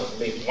 6 months. There's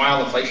going to be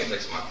wild inflation in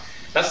 6 months.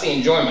 That's the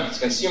enjoyment. It's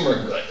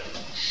consumer good.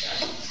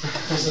 Okay?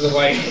 This is the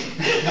way.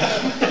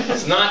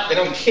 It's not, they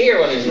don't care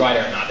whether he's right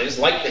or not. They just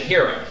like to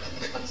hear it.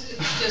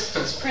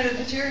 It's printed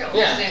material.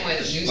 Yeah. The same way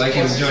that like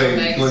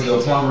enjoying going to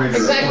a farm ranger.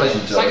 Exactly.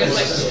 It's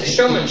like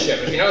showmanship.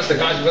 If you notice, the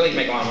guys who really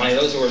make a lot of money,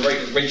 those who are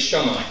great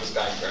showmen, like this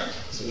guy.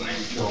 What's his name?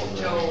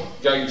 Joe.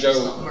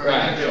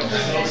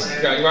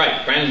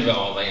 Right.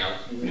 Granville.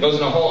 He goes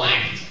in a whole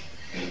act,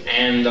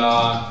 and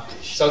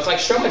so it's like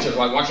showmanship,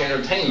 like watching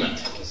entertainment.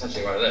 That's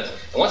essentially what it is.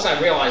 And once I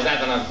realized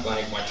that, then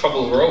my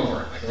troubles were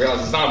over. I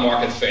realized it's not a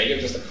market failure,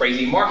 it's just a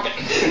crazy market.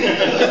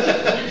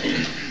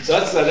 So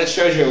that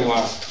shows you.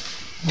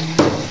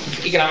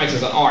 Economics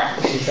is an art.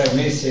 If I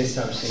may say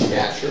something,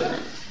 yeah, sure.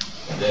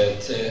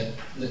 That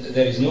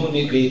there is no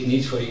great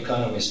need for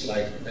economists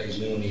like there is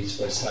no need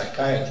for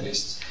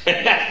psychiatrists.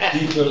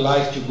 People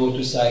like to go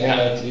to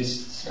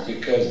psychiatrists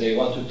because they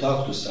want to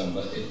talk to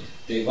somebody.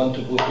 they want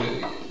to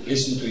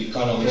listen to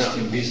economists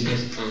in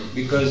business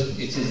because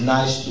it is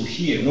nice to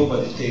hear.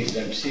 Nobody takes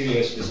them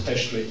serious,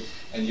 especially,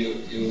 and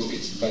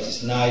but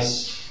it's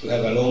nice to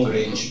have a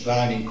long-range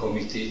planning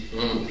committee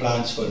who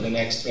plans for the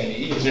next 20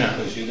 years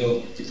because it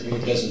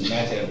really doesn't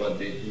matter what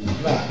they do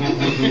plan.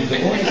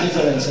 The only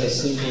difference I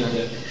think in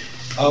the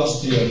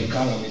Austrian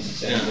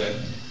economists and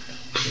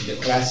the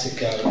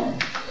classical,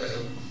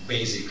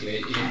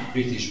 basically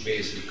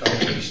British-based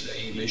economists, the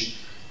English,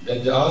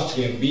 that the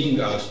Austrian,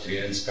 being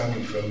Austrians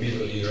coming from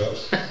Middle Europe,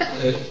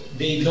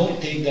 they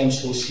don't take them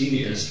so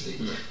seriously.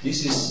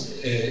 This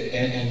is,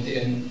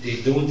 and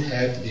they don't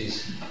have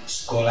this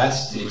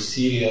scholastic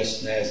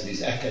seriousness,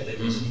 this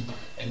academicism,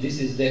 and this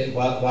is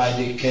why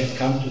they can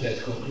come to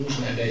that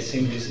conclusion. And I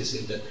think this is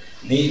in the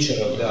nature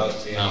of the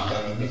Austrian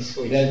economy,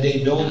 that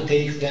they don't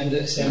take them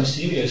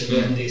seriously,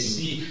 and they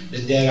see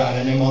that there are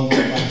an amount of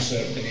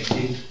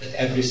uncertainty, that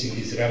everything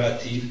is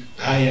relative.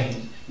 I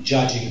am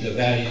judging the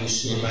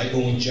values through my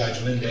own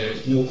judgment. There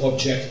is no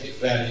objective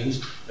values.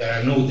 There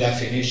are no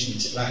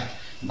definitions like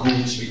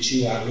goods which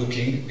you are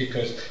looking,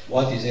 because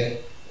what is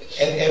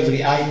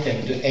every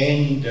item,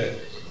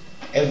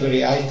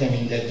 every item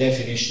in that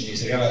definition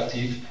is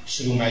relative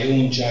through my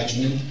own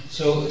judgment.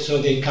 So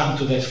they come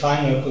to that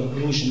final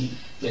conclusion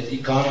that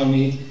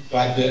economy,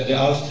 like the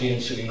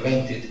Austrians who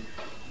invented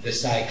the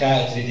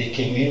psychiatry, they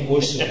came in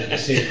also with the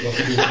same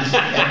conclusion.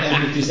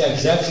 and it is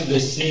exactly the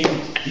same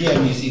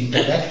Viennese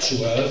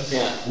intellectual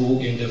who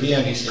in the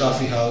Viennese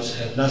coffee house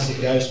had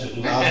nothing else to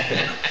do after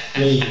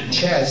playing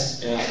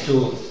chess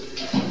to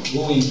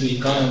go into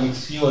economic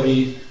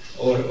theory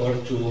or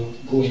to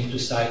go into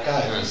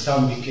psychiatry.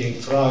 Some became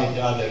Freud,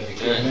 the other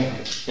became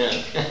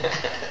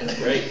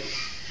Mengele. Great.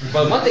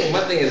 But one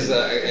thing is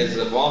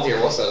involved here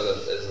also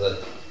is that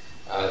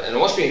in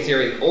Austrian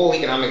theory, all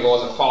economic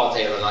laws are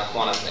qualitative and not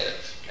quantitative.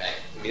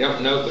 We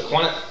don't know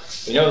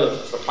we know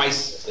the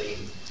price.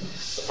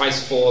 The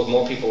price falls,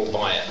 more people will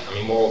buy it. I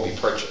mean, more will be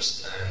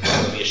purchased, and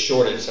there will be a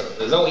shortage. So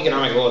there's no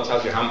economic law that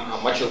tells you how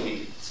much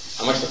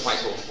the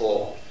price will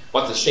fall,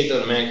 what the shape of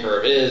the demand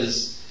curve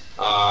is,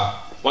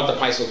 what the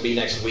price will be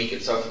next week,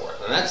 and so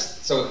forth. And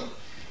that's so.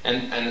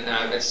 And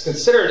it's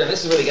considered, and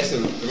this really gets to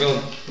the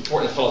real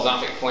important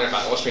philosophic point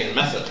about Austrian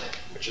method,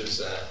 which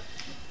is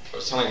I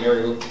was telling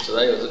Mary Lou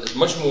today, is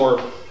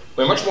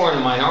we're much more in a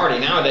minority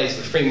nowadays.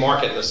 The free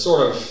market, there's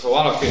sort of a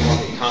lot of free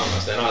market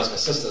economists. They're not as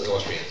consistent as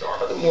Austrians are,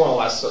 but they're more or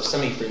less sort of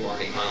semi-free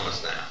market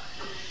economists now.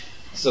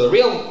 So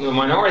the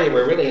minority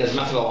we're really in is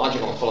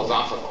methodological and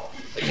philosophical.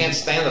 They can't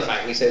stand the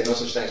fact we say there's no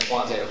such thing as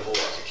quantitative laws.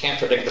 You can't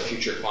predict the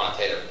future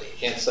quantitatively. You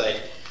can't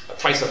say the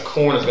price of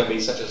corn is going to be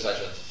such and such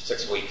in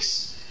 6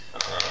 weeks,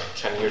 or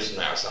 10 years from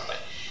now or something.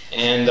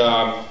 And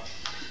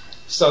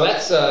so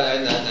that's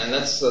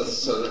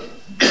so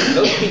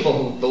those people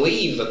who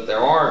believe that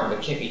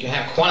you can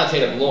have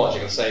quantitative laws.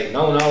 You can say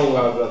no,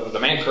 the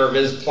demand curve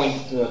is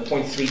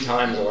 0.3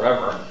 times or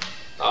whatever.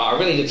 Are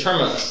really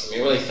determinists. I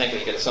mean, really think that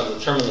you can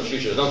determine the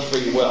future. There's no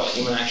free will.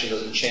 Human action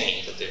doesn't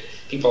change. That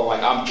people are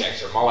like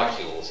objects or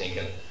molecules, and you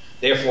can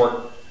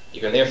therefore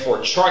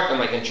chart them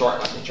like you can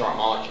chart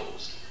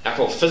molecules.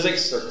 After all,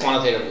 physics are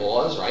quantitative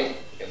laws, right?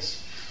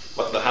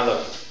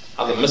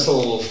 How the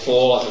missile will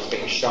fall as it's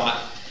being shot.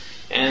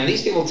 And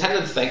these people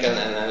tended to think,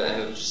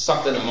 and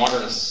sucked into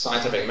modern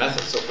scientific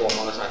methods, so-called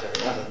modern scientific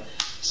method,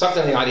 sucked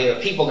in the idea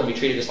that people can be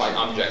treated just like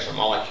objects or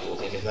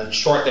molecules. You can then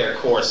chart their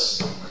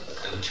course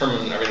and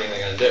determine everything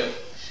they're going to do.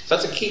 So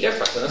that's a key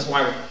difference, and that's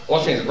why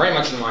Austrians are very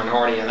much in the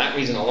minority, and that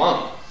reason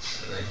alone.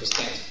 And they just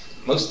can't.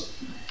 Most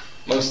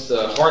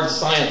hard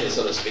scientists,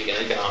 so to speak, in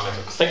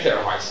economics think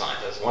they're hard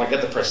scientists, want to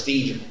get the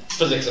prestige of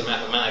physics and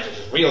mathematics, which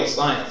is real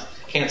science.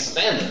 Can't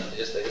stand it.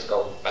 They just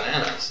go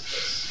bananas.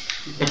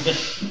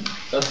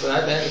 That's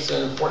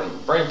an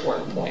very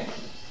important point.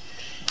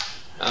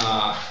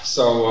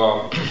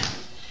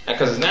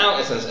 Because now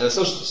it's in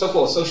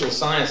so-called social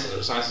sciences,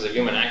 or sciences of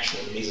human action,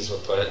 as Mises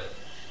would put it,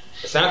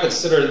 it's now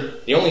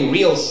considered the only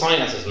real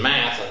science is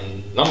math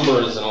and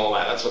numbers and all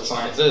that. That's what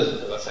science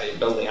is. That's how you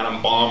build the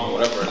atom bomb or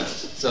whatever it is.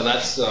 So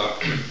that's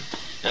and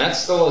that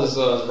still is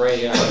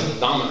very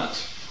dominant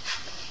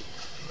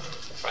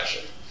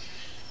profession.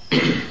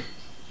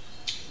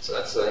 So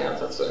that's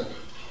a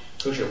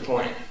crucial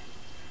point.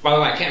 By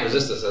the way, I can't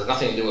resist this. It has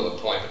nothing to do with the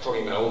point. We're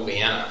talking about old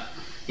Vienna.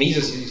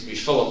 Mises used to be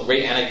full of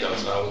great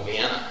anecdotes about old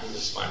Vienna. He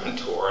was my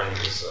mentor, and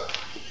he was,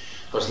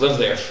 of course, lived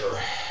there for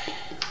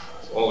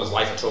all his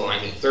life until the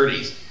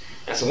 1930s.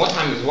 And so one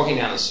time he was walking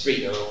down the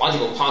street. The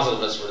logical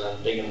positivists were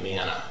then big in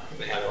Vienna.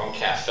 They had their own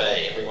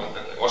cafe. The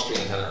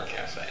Austrians had their own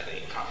cafe.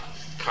 The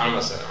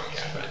economists had their own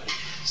cafe.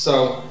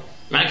 So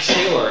Max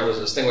Scheler, who was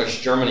a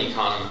distinguished German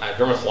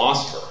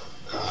philosopher,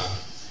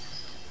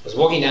 was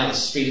walking down the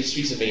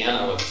streets of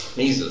Vienna with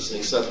Mises, and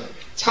he said,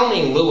 "Tell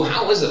me, Lou,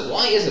 how is it?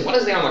 Why is it? What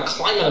is there on the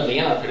climate of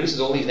Vienna that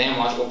produces all these damn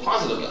logical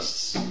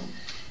positivists?"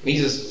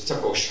 Mises, with a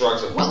typical shrug,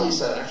 said, "Well," he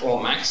said, "after all,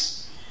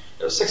 Max,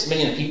 there are 6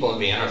 million people in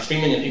Vienna, or 3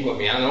 million people in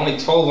Vienna, and only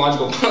 12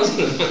 logical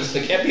positivists.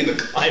 It can't be the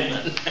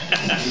climate."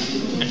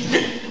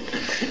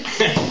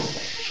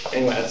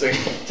 Anyway, that's a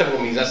typical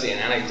Misesian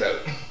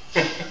anecdote.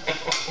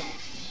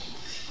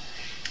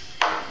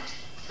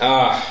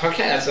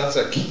 Okay, that's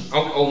a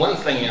one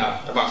thing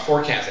about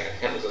forecasting. I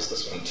can't resist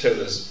this one too.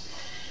 Is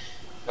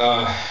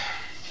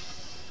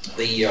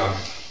the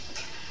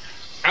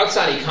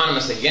outside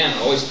economists again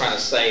always trying to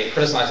say,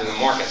 criticizing the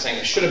market, saying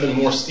there should have been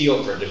more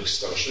steel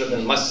produced, or there should have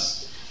been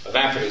less of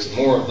that produced, and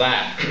more of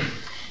that.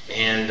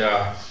 And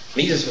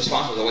Mises'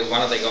 response was always, why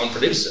don't they go and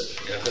produce it?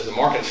 Because the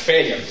market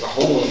failure, there's a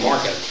hole in the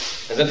market.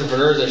 As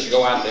entrepreneurs, they should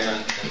go out there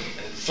and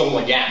fill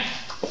the gap.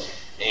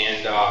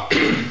 And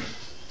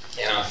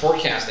on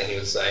forecasting, he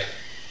would say,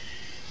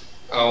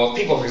 well,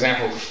 people, for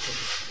example,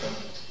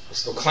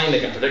 still claim they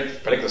can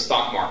predict the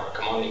stock market or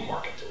commodity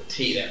market to a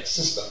T. They have a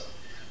system.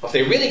 Well, if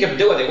they really could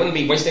do it, they wouldn't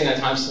be wasting their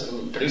time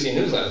producing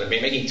newsletters. They'd be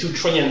making $2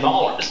 trillion.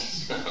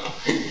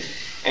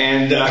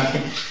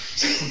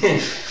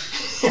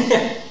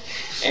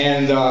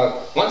 And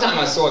one time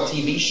I saw a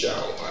TV show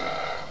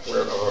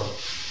where a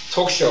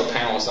talk show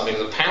panel or something. It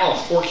was a panel of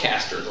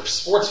forecasters, or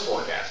sports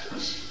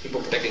forecasters,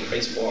 people predicting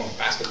baseball and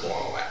basketball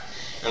and all that.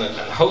 And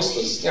the host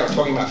was,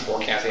 talking about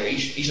forecasting.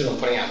 Each of them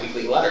putting out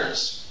weekly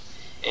letters.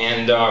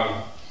 And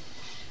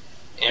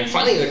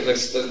finally,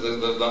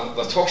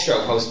 the talk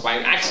show host, by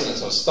accident,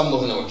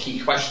 stumbled into a key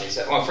question. He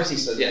said, first he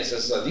said,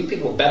 do you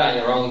people bet on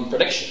your own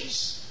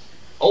predictions?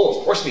 Oh,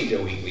 of course we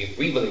do. We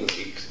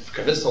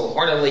convinced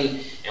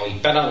wholeheartedly, and we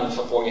bet on the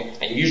football game.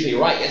 And you're usually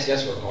right.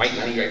 Yes, we're right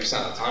 98%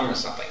 of the time or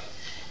something.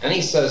 And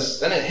he says,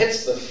 then it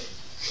hits the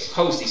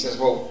host. He says,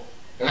 well,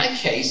 in that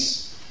case,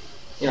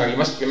 you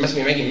must be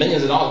making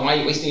millions of dollars. Why are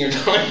you wasting your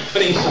time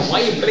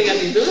why are you putting out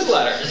these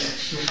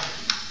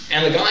newsletters?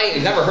 And the guy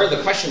who never heard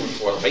the question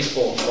before, the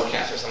baseball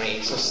forecaster or something,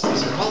 he said,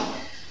 well,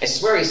 I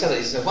swear he said it.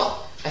 He said,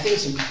 well, I think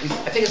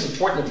it's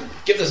important to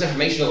give this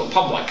information to the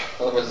public.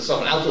 In other words, it's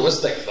sort of an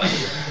altruistic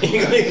thing.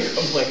 You make the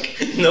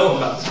public know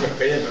about this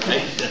great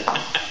information.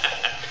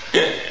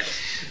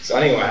 So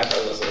anyway, I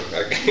thought it was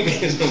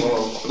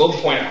a low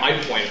point, a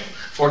high point of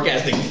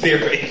forecasting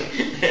theory.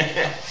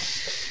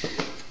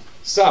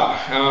 So,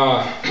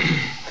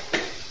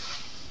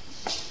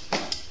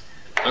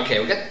 okay,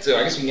 I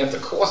guess we can get to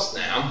cost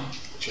now,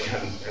 which we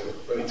haven't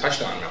really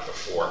touched on enough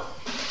before.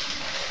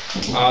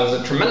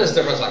 There's a tremendous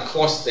difference on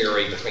cost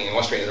theory between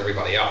Austrian and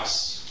everybody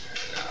else,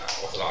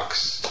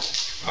 Orthodox.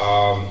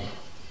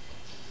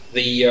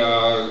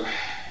 The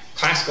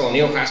classical and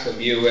neoclassical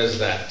view is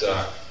that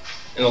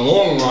in the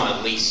long run,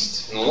 at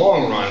least,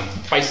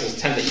 prices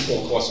tend to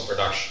equal the cost of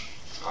production.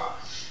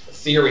 The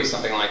theory is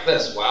something like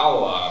this.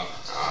 Well,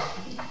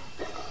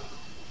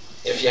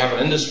 if you have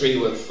an industry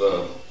with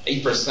 8%,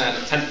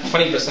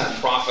 20%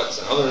 profits,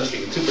 and another industry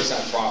with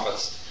 2%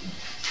 profits,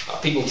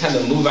 people tend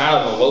to move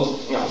out of the low,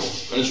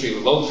 industry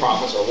with low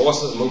profits or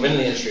losses, move into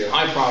the industry with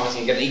high profits,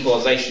 and get an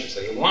equalization. So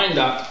you wind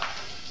up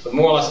with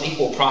more or less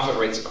equal profit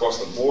rates across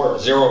the board, or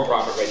zero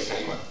profit rate,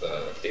 depending on what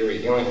the theory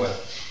you're dealing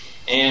with.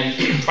 And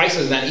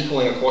prices then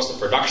equaling the cost of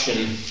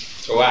production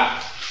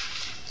throughout.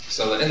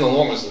 So that in the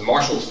long run, this is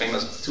Marshall's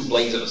famous two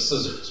blades of a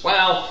scissors.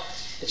 Well,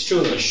 it's true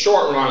in the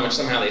short run, which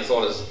somehow they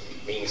thought as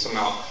being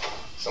somehow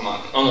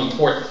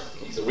unimportant.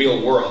 The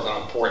real world is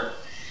unimportant.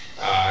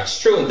 It's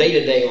true in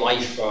day-to-day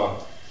life.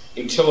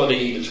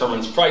 Utility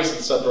determines price,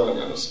 etc.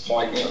 The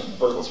supply,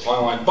 vertical supply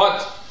line.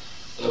 But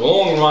in the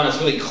long run, it's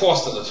really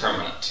cost the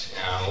determinant.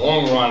 In the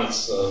long run,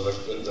 it's the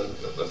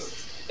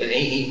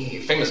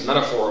famous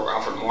metaphor of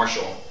Alfred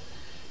Marshall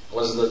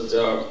was that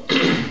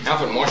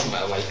Alfred Marshall,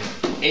 by the way,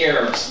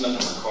 heir of Smith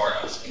and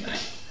Ricardo, okay,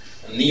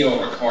 a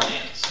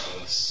neo-Ricardian. So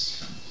it's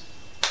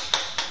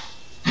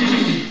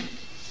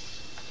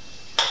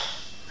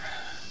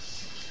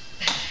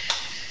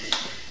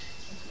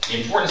the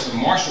importance of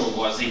Marshall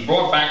was he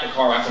brought back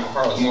Ricardo after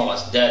Ricardo was more or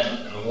less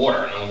dead in the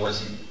water. In other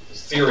words,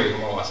 his theory was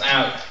more or less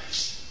out.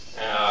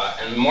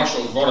 And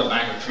Marshall brought it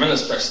back with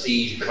tremendous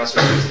prestige. Professor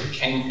at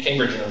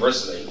Cambridge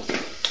University,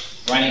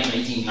 writing in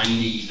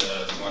 1890 to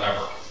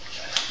whatever,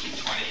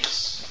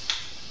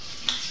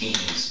 1820s,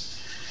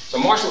 teens. So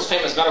Marshall's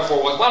famous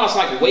metaphor was, well, it's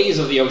like waves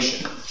of the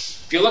ocean.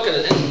 If you look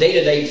at any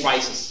day-to-day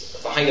prices,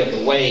 at the height of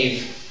the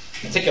wave,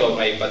 particular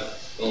wave, but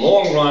in the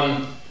long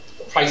run,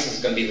 the price is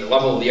going to be the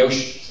level of the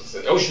ocean.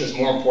 The ocean is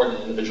more important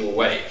than the individual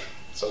wave.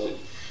 So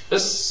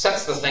this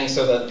sets the thing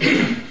so that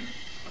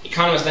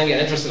economists then get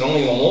interested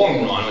only in the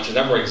long run, which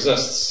never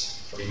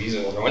exists, for the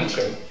reason we'll go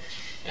into,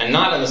 and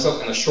not in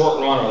the short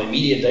run or the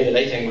immediate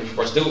day-to-day thing, which of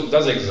course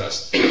does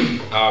exist. In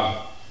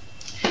the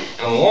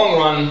long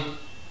run,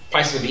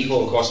 prices will be equal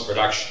to the cost of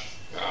production,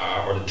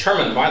 or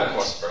determined by the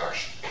cost of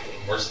production.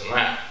 Even worse than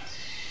that.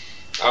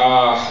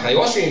 The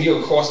Austrian view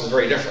of cost is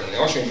very different. The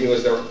Austrian view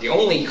is the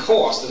only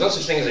cost. There's no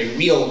such thing as a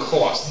real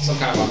cost, some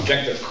kind of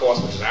objective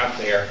cost which is out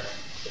there,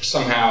 which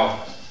somehow,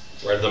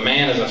 where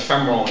demand is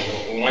ephemeral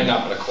and you wind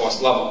up at a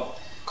cost level.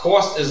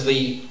 Cost is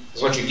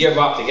what you give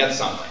up to get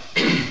something.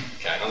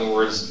 Okay, in other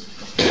words,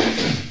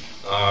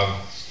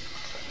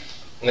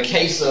 in the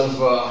case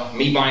of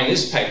me buying a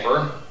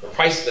newspaper, the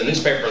price of the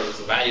newspaper is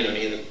the value to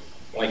me.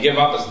 What I give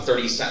up is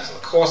 30 cents. So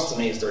the cost to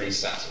me is 30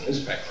 cents of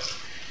newspaper.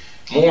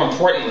 More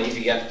importantly, if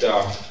you get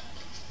all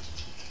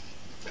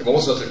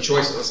sorts of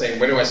choices, let's say,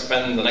 where do I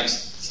spend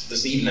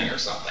this evening or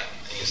something?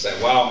 And you say,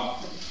 well,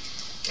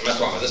 And that's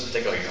why with this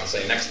particular, I'll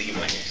say next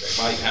evening.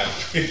 I might have.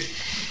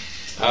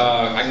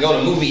 I can go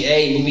to movie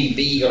A, movie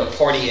B, go to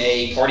party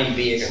A, party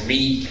B. I can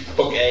read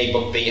book A,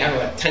 book B. You have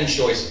like 10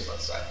 choices,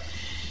 let's say.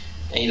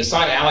 And you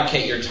decide to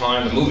allocate your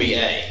time to movie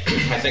A.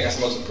 I think that's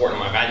the most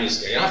important on my value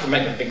scale. You don't have to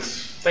make a big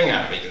thing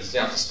out of it because you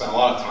don't have to spend a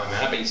lot of time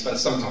at it, but you spend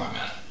some time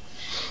at it.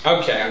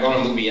 Okay, I'm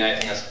going to movie A. I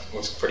think that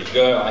looks pretty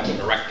good. I like the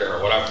director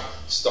or whatever,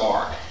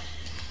 star.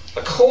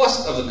 The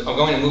cost of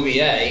going to movie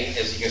A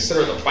is you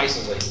consider the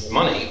prices of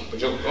money, but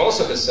you'll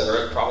also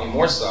consider it, probably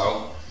more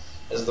so,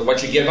 as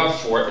what you give up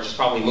for it, which is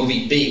probably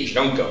movie B, which you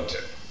don't go to.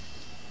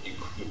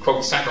 You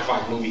quote,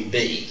 sacrifice movie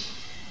B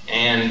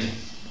and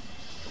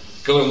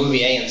go to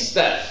movie A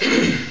instead.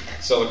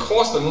 So the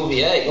cost of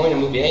movie A, going to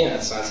movie A in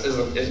that sense,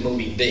 is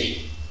movie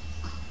B.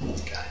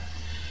 Okay.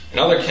 In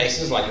other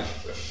cases, like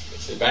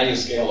if the value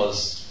scale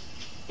is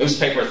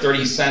newspaper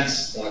 30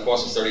 cents, then the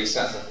cost is 30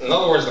 cents. In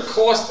other words, the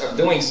cost of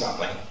doing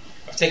something,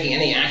 of taking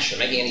any action,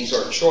 making any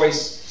sort of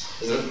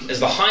choice, is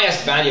the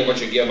highest value of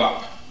what you give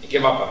up. You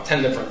give up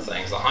 10 different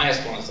things. The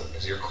highest one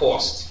is your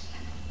cost.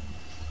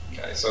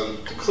 Okay, so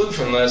conclude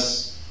from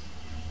this,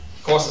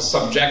 cost is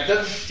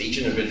subjective to each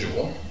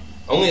individual.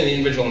 Only the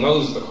individual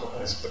knows the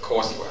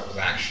cost of his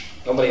action.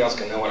 Nobody else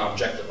can know it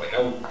objectively.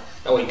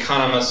 No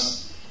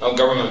economist, no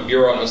government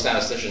bureau, no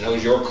statistician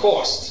knows your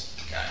cost.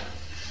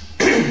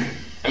 Okay.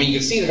 I mean, you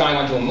can see the guy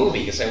went to a movie.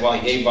 You can say, well,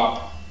 he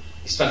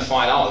spent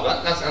 $5.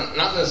 But that's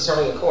not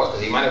necessarily the cost,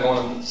 because he might have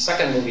gone to the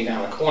second movie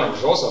down the corner, which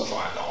is also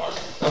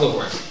 $5. In other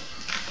words,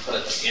 put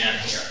it again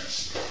here.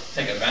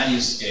 Take a value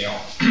scale.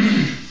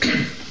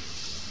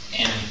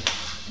 And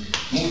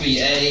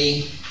movie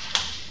A,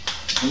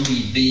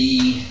 movie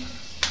B,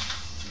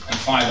 and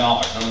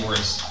 $5. In other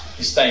words,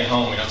 you stay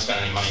home, you don't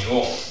spend any money at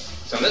all.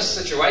 So in this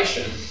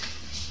situation,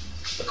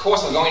 the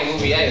cost of going to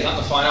movie A is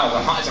not the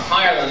 $5. It's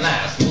higher than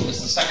that.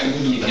 It's the second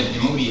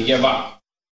movie you give up.